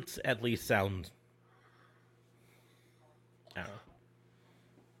 Brutes at least sounds. I don't know.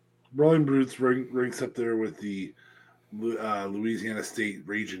 Brawling Brutes ranks up there with the Louisiana State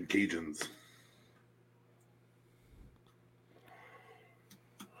Raging Cajuns.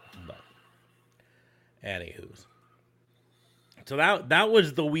 But, anywho's. So that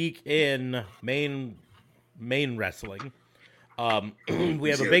was the week in main wrestling. We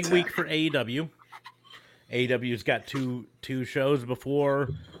have a big week for AEW. AEW's got two shows before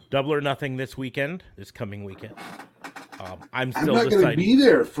Double or Nothing this coming weekend. I'm still not going to be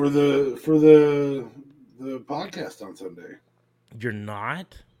there for the podcast on Sunday. You're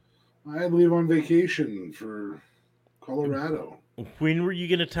not? I leave on vacation for Colorado. When were you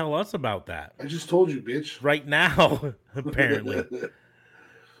going to tell us about that? I just told you, bitch. Right now, apparently.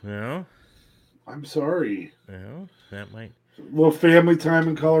 No? I'm sorry. No, that might... A little family time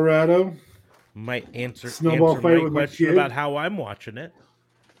in Colorado. Might answer Snowball my fight with question my kid. about how I'm watching it.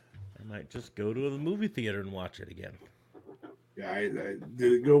 I might just go to the movie theater and watch it again. Yeah, I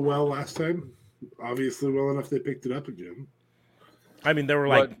did it go well last time? Obviously well enough they picked it up again. I mean, there were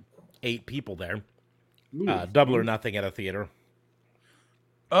like 8 people there. Double or Nothing at a theater.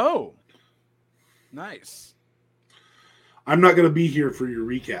 Oh, nice. I'm not going to be here for your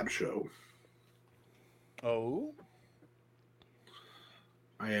recap show. Oh?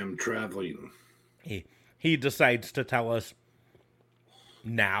 I am traveling. He decides to tell us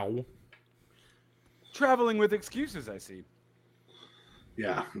now. Traveling with excuses, I see.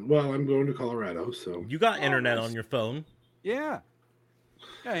 Yeah, well, I'm going to Colorado, so... You got internet on your phone. Yeah.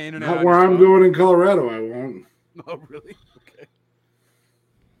 Yeah, internet. Not where I'm going in Colorado, I won't. Oh, really? Okay.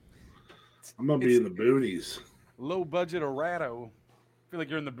 I'm gonna be in the boonies. Low budget errato. I feel like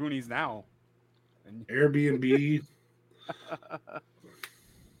you're in the boonies now. Airbnb,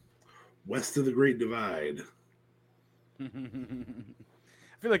 west of the Great Divide. I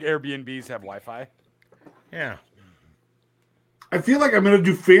feel like Airbnbs have Wi-Fi. Yeah. I feel like I'm gonna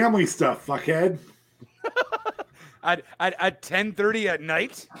do family stuff, fuckhead. At 10:30 at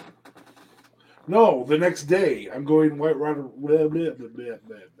night. No, the next day I'm going whitewater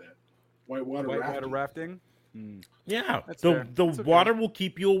Whitewater rafting. rafting. Yeah. That's The fair. the That's okay. water will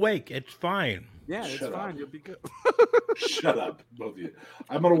keep you awake. It's fine. Yeah, it's Shut fine. up. You'll be good. Shut up, both of you.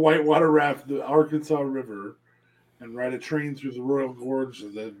 I'm gonna whitewater raft the Arkansas River and ride a train through the Royal Gorge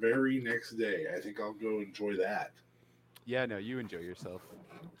the very next day. I think I'll go enjoy that. Yeah, no, you enjoy yourself.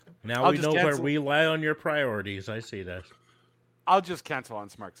 Now I'll we just know where cancel. we lie on your priorities. I see that. I'll just cancel on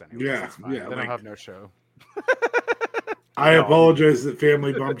Smarks anyway. Yeah, It's fine. yeah, Then like- I'll have no show. I No. apologize that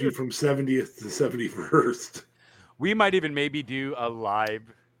family bumped you from 70th to 71st. We might even maybe do a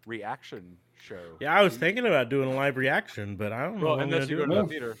live reaction show. Yeah, I was thinking about doing a live reaction, but I don't know. Well, what I'm unless gonna you do go to about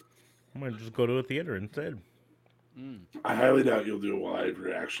the it. theater. I'm gonna just go to a theater instead. I highly doubt you'll do a live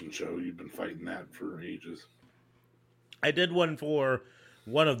reaction show. You've been fighting that for ages. I did one for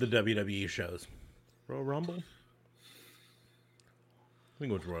one of the WWE shows. Royal Rumble? I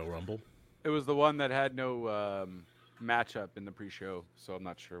think it was Royal Rumble. It was the one that had no matchup in the pre-show, so I'm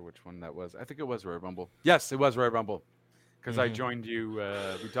not sure which one that was. I think it was Royal Rumble. Yes, it was Royal Rumble. Because I joined you.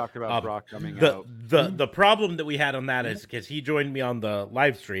 We talked about Brock coming out. The problem that we had on that is because he joined me on the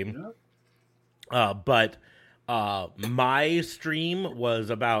live stream, but my stream was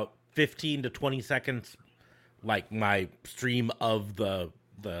about 15 to 20 seconds. Like my stream of the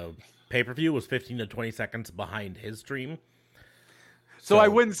pay-per-view was 15 to 20 seconds behind his stream. So I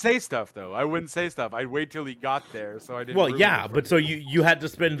wouldn't say stuff though. I wouldn't say stuff. I'd wait till he got there, so I didn't. Well, ruin yeah, it for but so him. you had to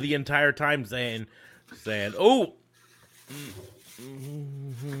spend the entire time saying, "Oh,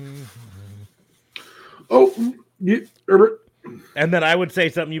 Oh, yeah, Herbert. and then I would say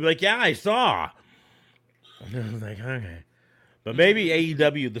something. You'd be like, "Yeah, I saw." And I was like, "Okay," but maybe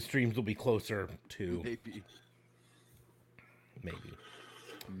AEW the streams will be closer to Maybe. maybe.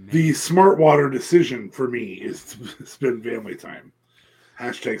 The smart water decision for me is to spend family time.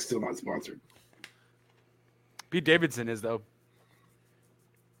 Hashtag still not sponsored. Pete Davidson is though.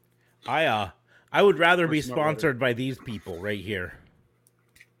 I would rather be Smart Water. sponsored by these people right here.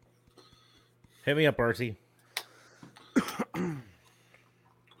 Hit me up, Arcee.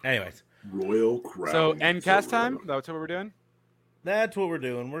 Anyways, Royal Crown. So end cast time. That's what we're doing. that's what we're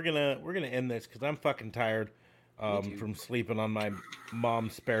doing. We're gonna end this because I'm fucking tired from sleeping on my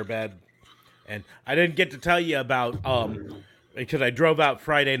mom's spare bed, and I didn't get to tell you about because I drove out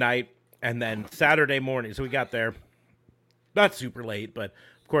Friday night and then Saturday morning. So we got there not super late, but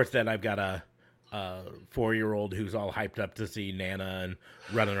of course then I've got a 4-year-old who's all hyped up to see Nana and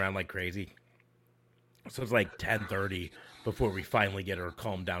running around like crazy. So it's like 10:30 before we finally get her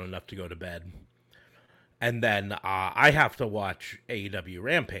calmed down enough to go to bed. And then I have to watch AEW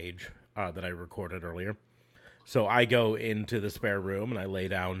Rampage that I recorded earlier. So I go into the spare room and I lay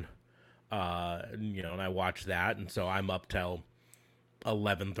down, and I watch that. And so I'm up till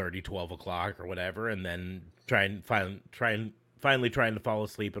 11:30, 12 o'clock or whatever, and then finally trying to fall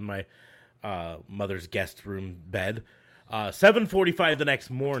asleep in my mother's guest room bed. 7:45 the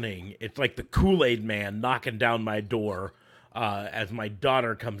next morning, it's like the Kool-Aid man knocking down my door as my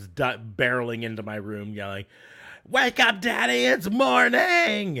daughter comes barreling into my room yelling, "Wake up, Daddy, it's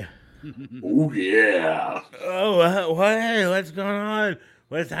morning!" Oh, yeah. Oh, what? What's going on?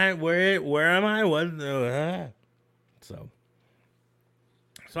 What's that? Where am I? So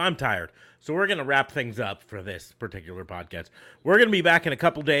I'm tired. So we're going to wrap things up for this particular podcast. We're going to be back in a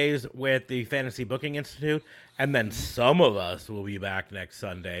couple days with the Fantasy Booking Institute, and then some of us will be back next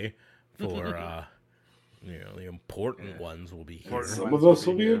Sunday for, the important ones will be here. Some of us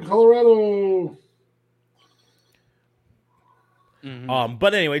will be in Colorado.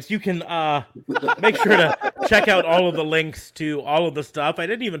 But anyways, you can make sure to check out all of the links to all of the stuff. I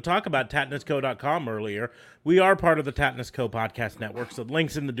didn't even talk about TatnusCo.com earlier. We are part of the TatnusCo podcast network, so the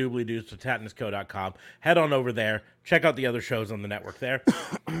links in the doobly-doos to TatnusCo.com. Head on over there. Check out the other shows on the network there.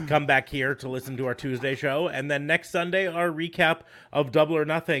 Come back here to listen to our Tuesday show. And then next Sunday, our recap of Double or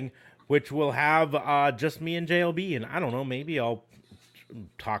Nothing, which will have just me and JLB. And I don't know, maybe I'll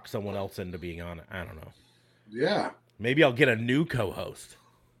talk someone else into being on it. I don't know. Yeah. Maybe I'll get a new co-host.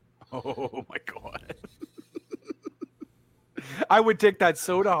 Oh my god. I would take that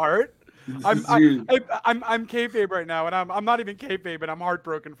so to heart. I'm kayfabe right now, and I'm not even kayfabe, and I'm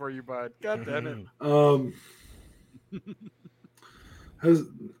heartbroken for you, bud. God damn it.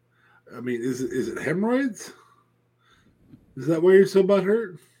 I mean, is it hemorrhoids? Is that why you're so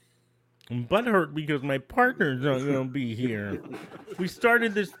butthurt? I'm butthurt because my partner's not going to be here. We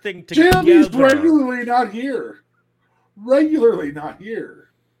started this thing together. JLB's regularly not here. Regularly not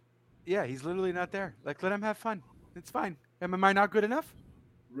here. Yeah, he's literally not there. Like, let him have fun. It's fine. Am I not good enough?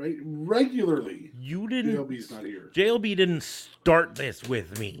 Right, regularly. You didn't. JLB's not here. JLB didn't start this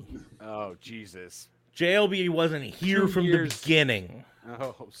with me. Oh, Jesus. JLB wasn't here 2 from years. the beginning.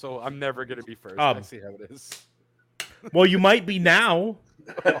 Oh, so I'm never going to be first. I see how it is. Well, you might be now.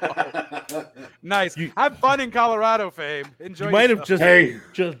 Nice. Have fun in Colorado, Fabe. Enjoy. You might have yourself.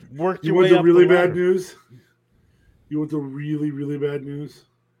 just worked You your want way the up really the bad ladder. news? You want the really, really bad news?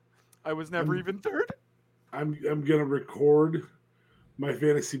 I was never even third. I'm gonna record my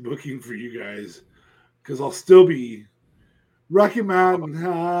fantasy booking for you guys because I'll still be Rocky Mountain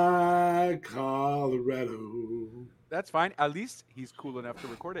High, Colorado. That's fine. At least he's cool enough to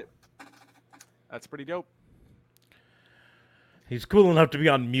record it. That's pretty dope. He's cool enough to be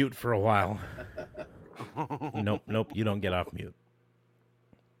on mute for a while. Nope, you don't get off mute.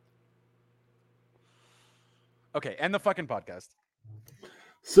 Okay, end the fucking podcast.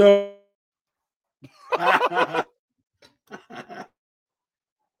 So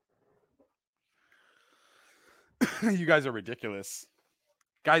You guys are ridiculous.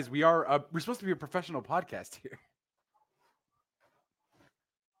 Guys, we're supposed to be a professional podcast here.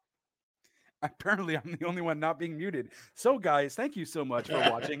 Apparently, I'm the only one not being muted. So, guys, thank you so much for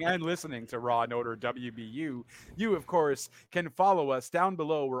watching and listening to Raw and Order WBU. You, of course, can follow us down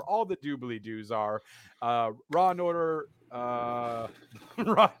below where all the doobly-doos are. Raw and Order... Raw,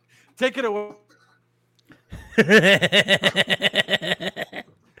 take it away.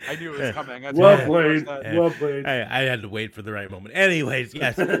 I knew it was coming. That's well why I played. forced that. Well played. I had to wait for the right moment. Anyways,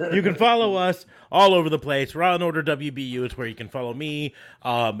 yes, you can follow us all over the place. Raw and Order WBU is where you can follow me.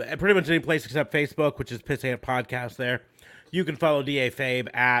 Pretty much any place except Facebook, which is Pissant Podcast there. You can follow DA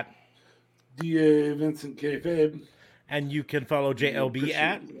Fabe at... DA Vincent K. Fabe. And you can follow JLB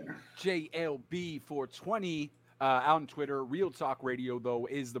at... JLB420 out on Twitter. Real Talk Radio, though,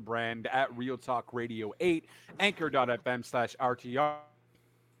 is the brand at Real Talk Radio 8. Anchor.fm/RTR.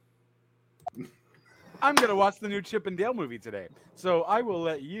 I'm going to watch the new Chip and Dale movie today. So I will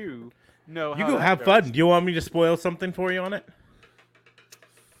let you know You how go that have goes. fun. Do you want me to spoil something for you on it?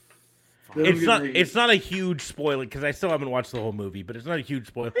 It's not a huge spoiler because I still haven't watched the whole movie, but it's not a huge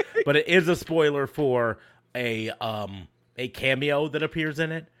spoiler. But it is a spoiler for a cameo that appears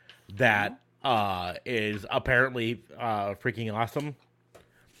in it that is apparently freaking awesome.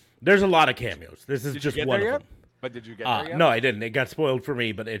 There's a lot of cameos. This is Did just you get one there of yet? them. But did you get there yet? No, I didn't. It got spoiled for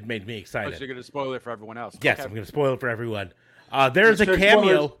me, but it made me Oh, excited. so you're going to spoil it for everyone else. Yes, Okay. I'm going to spoil it for everyone. There's a Check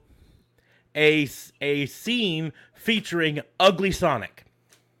cameo, a scene featuring Ugly Sonic.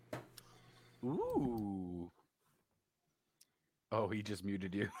 Ooh. Oh, he just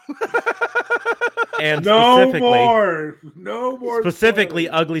muted you. And No more. specifically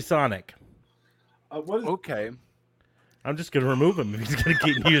spoilers. Ugly Sonic. What is Okay. I'm just going to remove him if he's going to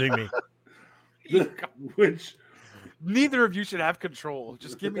keep muting me. which? Neither of you should have control.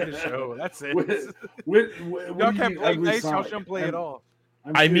 Just give me the show. That's it. What Y'all do you can't mean, play Ugly nice. Y'all Sonic? shouldn't play at all.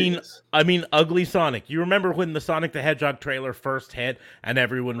 I mean, Ugly Sonic. You remember when the Sonic the Hedgehog trailer first hit and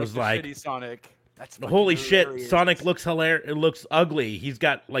everyone was like, Shitty Sonic. That's holy fucking shit, hilarious. Sonic looks hilarious. It looks ugly. He's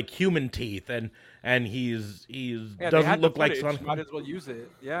got like human teeth and he's Yeah, they doesn't had the look like footage. Sonic. Might as well use it.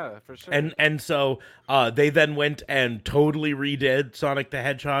 Yeah, for sure. And so they then went and totally redid Sonic the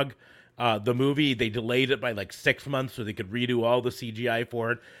Hedgehog, the movie. They delayed it by like 6 months so they could redo all the CGI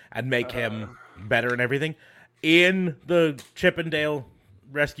for it and make him better and everything. In the Chip and Dale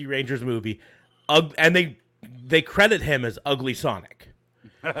Rescue Rangers movie, and they credit him as Ugly Sonic.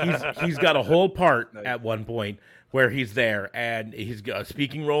 He's got a whole part at one point where he's there and he's got a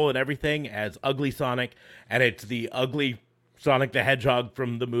speaking role and everything as Ugly Sonic, and it's the ugly Sonic the Hedgehog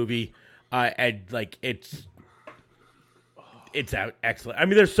from the movie, and like it's excellent. I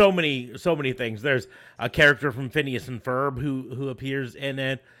mean, there's so many things. There's a character from Phineas and Ferb who appears in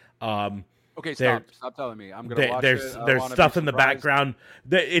it. Okay, there- stop telling me. I'm gonna watch there's it. I there's wanna stuff be in the surprised. background.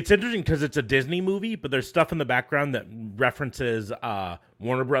 It's interesting because it's a Disney movie, but there's stuff in the background that references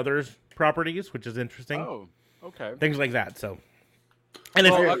Warner Brothers properties, which is interesting. Oh, okay. Things like that. So, and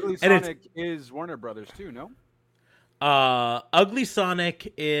Well, it's Ugly and it's Sonic is Warner Brothers too, no? Ugly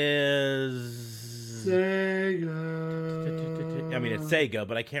Sonic is. Sega. I mean, it's Sega,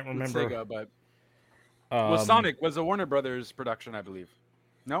 but I can't It's remember. Sega, but well, Sonic was a Warner Brothers production, I believe.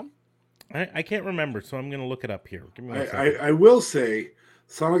 No? I can't remember, so I'm gonna look it up here. Give me one second. I will say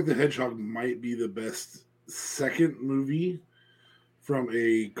Sonic the Hedgehog might be the best second movie from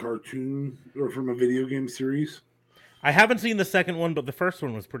a cartoon or from a video game series. I haven't seen the second one, but the first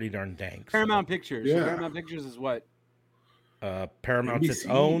one was pretty darn dank. So. Paramount Pictures. Yeah. So Paramount Pictures is what? Paramount's its NBC.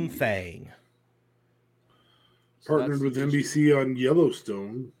 own thing. So Partnered that's with interesting. NBC on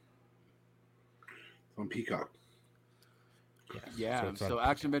Yellowstone. On Peacock. Yeah. it's on- So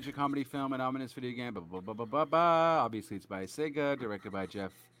action, adventure, comedy, film, and ominous video game. Blah, blah, blah, blah, blah, blah. Obviously, it's by Sega, directed by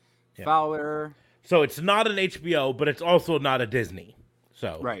Jeff Yeah. Fowler. So it's not an HBO, but it's also not a Disney.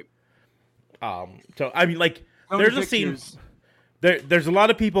 So Right. So I mean, like, Sony there's a scene. Pictures. There's a lot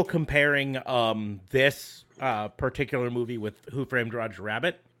of people comparing this particular movie with Who Framed Roger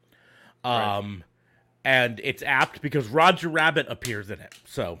Rabbit, and it's apt because Roger Rabbit appears in it.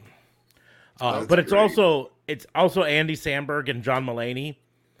 So, That's but it's great. also Andy Samberg and John Mulaney,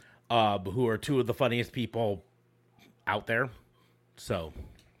 who are two of the funniest people out there. So,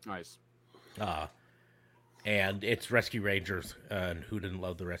 Nice. and it's Rescue Rangers, and who didn't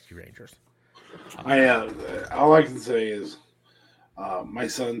love the Rescue Rangers? All I can say is my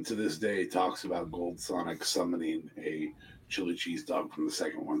son to this day talks about Gold Sonic summoning a chili cheese dog from the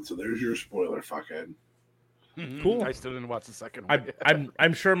second one. So there's your spoiler, fuckhead. Cool. I still didn't watch the second one.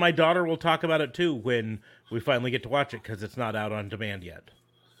 I'm sure my daughter will talk about it too when we finally get to watch it because it's not out on demand yet.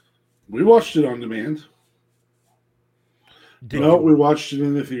 We watched it on demand. Did No, you? we watched it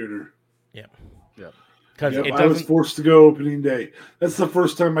in the theater. Yeah. Yep. Because Yep, it I was doesn't. forced to go opening day. That's the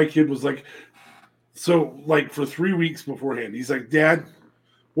first time my kid was like, so like for 3 weeks beforehand, he's like, Dad,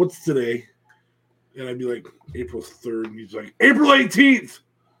 what's today? And I'd be like, April 3rd. And he's like, April 18th.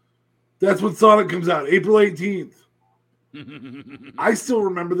 That's when Sonic comes out, April 18th. I still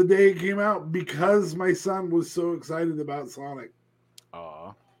remember the day it came out because my son was so excited about Sonic.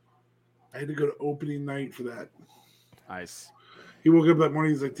 Aw, I had to go to opening night for that. nice. He woke up that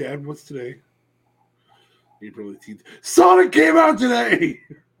morning. He's like, Dad, what's today? April 18th. Sonic came out today.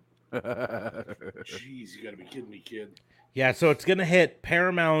 Jeez, you got to be kidding me, kid. Yeah, so it's gonna hit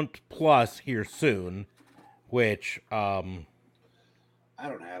Paramount Plus here soon, which I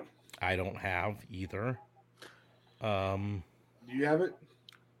don't have. I don't have either. Do you have it?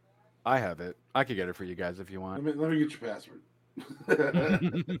 I have it. I could get it for you guys if you want. Let me get your password.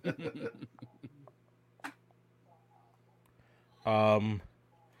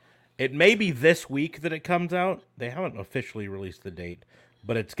 It may be this week that it comes out. They haven't officially released the date,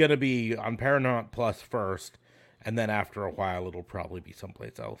 but it's gonna be on Paramount Plus first, and then after a while, it'll probably be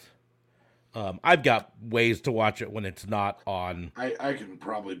someplace else. I've got ways to watch it when it's not on. I can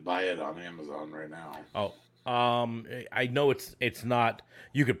probably buy it on Amazon right now. Oh, I know it's not.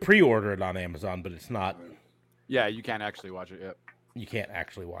 You could pre-order it on Amazon, but it's not. Yeah, you can't actually watch it yet You can't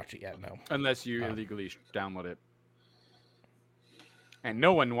actually watch it yet. No. unless you illegally download it. And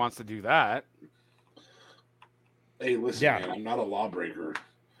no one wants to do that. Hey, listen, Yeah. man, I'm not a lawbreaker.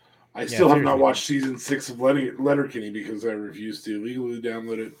 I still have not seriously. watched season 6 of Letterkenny because I refuse to legally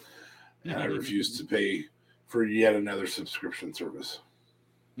download it, and I refuse to pay for yet another subscription service.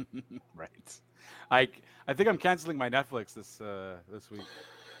 Right. I think I'm canceling my Netflix this week.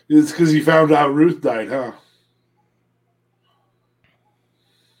 It's because you found out Ruth died, huh?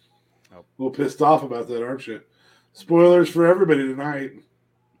 Nope. A little pissed off about that, aren't you? Spoilers for everybody tonight.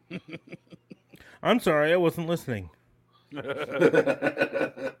 I'm sorry, I wasn't listening. That's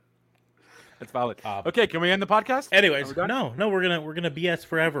valid. Okay, can we end the podcast? Anyways, Are we done? no, we're gonna BS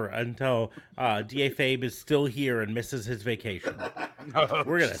forever until Da Fabe is still here and misses his vacation.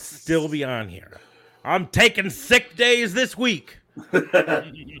 We're gonna still be on here. I'm taking sick days this week.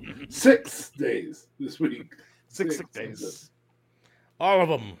 6 days this week. Six sick days. All of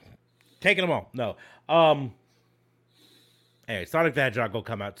them, taking them all. No. Anyway, Sonic the Hedgehog will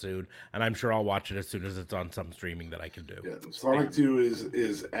come out soon, and I'm sure I'll watch it as soon as it's on some streaming that I can do. Yeah, Sonic 2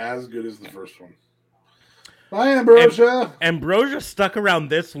 is as good as the first one. Bye, Ambrosia. Ambrosia stuck around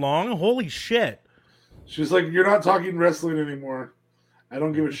this long? Holy shit. She's like, you're not talking wrestling anymore. I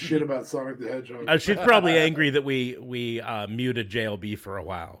don't give a shit about Sonic the Hedgehog. She's probably angry that we muted JLB for a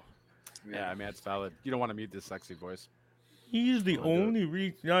while. Yeah, I mean, it's valid. You don't want to mute this sexy voice. He's the only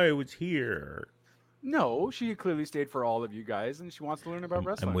reason I was here. No, she clearly stayed for all of you guys, and she wants to learn about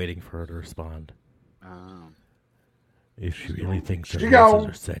wrestling. I'm waiting for her to respond. Oh. If she really thinks her She voices gone.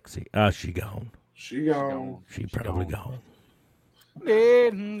 are sexy. She gone. She gone. She probably gone.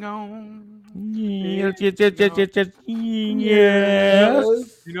 Dead and gone. Yes. Yes.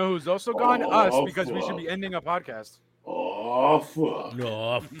 You know who's also gone? Oh, Us, because we should fuck. be ending a podcast. Oh, fuck.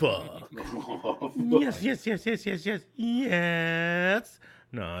 Oh, fuck. Oh, fuck. Yes.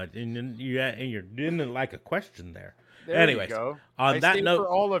 No, and you didn't like a question there. There Anyways, you go. on I that stayed note- for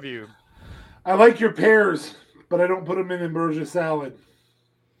all of you. I like your pears. but I don't put them in ambrosia salad.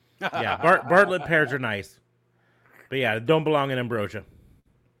 Yeah, Bartlett pears are nice. But yeah, don't belong in ambrosia.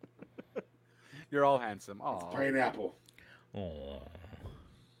 You're all handsome. Oh, Pineapple. Oh.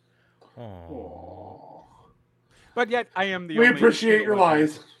 Oh. but yet I am the. We only appreciate your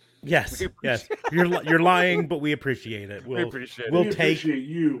lies. Yes, yes. You're lying, but we appreciate it. We appreciate it. We'll We take appreciate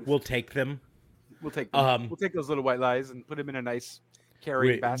you. we'll take them. We'll take them. We'll take those little white lies and put them in a nice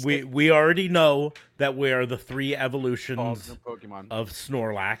carrying basket. We already know that we are the 3 Evolved evolutions from Pokemon of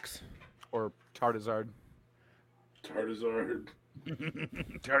Snorlax. or Charizard. Charizard.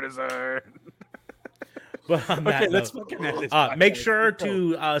 Charizard. But on that Okay, let's note, fucking end this. make podcast. sure Let's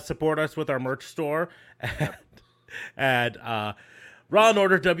go. to support us with our merch store at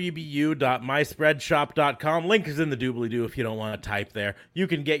rawandorderwbu.myspreadshop.com. Link is in the doobly-doo if you don't want to type there. You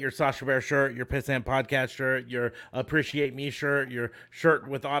can get your Sasha Bear shirt, your Pissant Podcast shirt, your Appreciate Me shirt, your shirt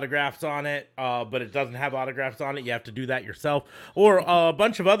with autographs on it, but it doesn't have autographs on it. You have to do that yourself. Or a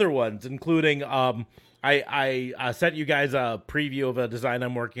bunch of other ones, including... I sent you guys a preview of a design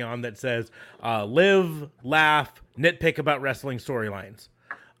I'm working on that says live, laugh, nitpick about wrestling storylines.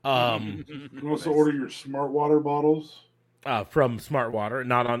 You can also order your smart water bottles. From Smart Water. They're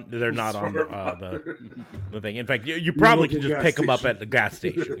not on Smart the thing. In fact, you probably can local just gas pick them up station. at the gas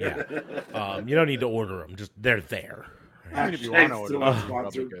station. Yeah. You don't need to order them. Just they're there. I mean, if you Hashtag want to still order, not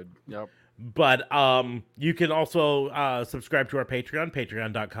probably sponsored. good. Yep. But you can also subscribe to our Patreon,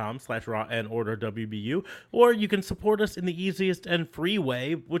 patreon.com/rawandorderwbu, or you can support us in the easiest and free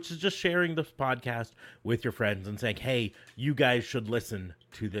way, which is just sharing this podcast with your friends and saying, hey, you guys should listen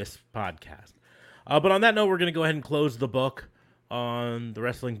to this podcast. But on that note, we're going to go ahead and close the book on the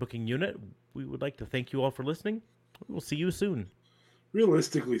Wrestling Booking Unit. We would like to thank you all for listening. We'll see you soon.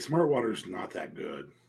 Realistically, smart water's not that good.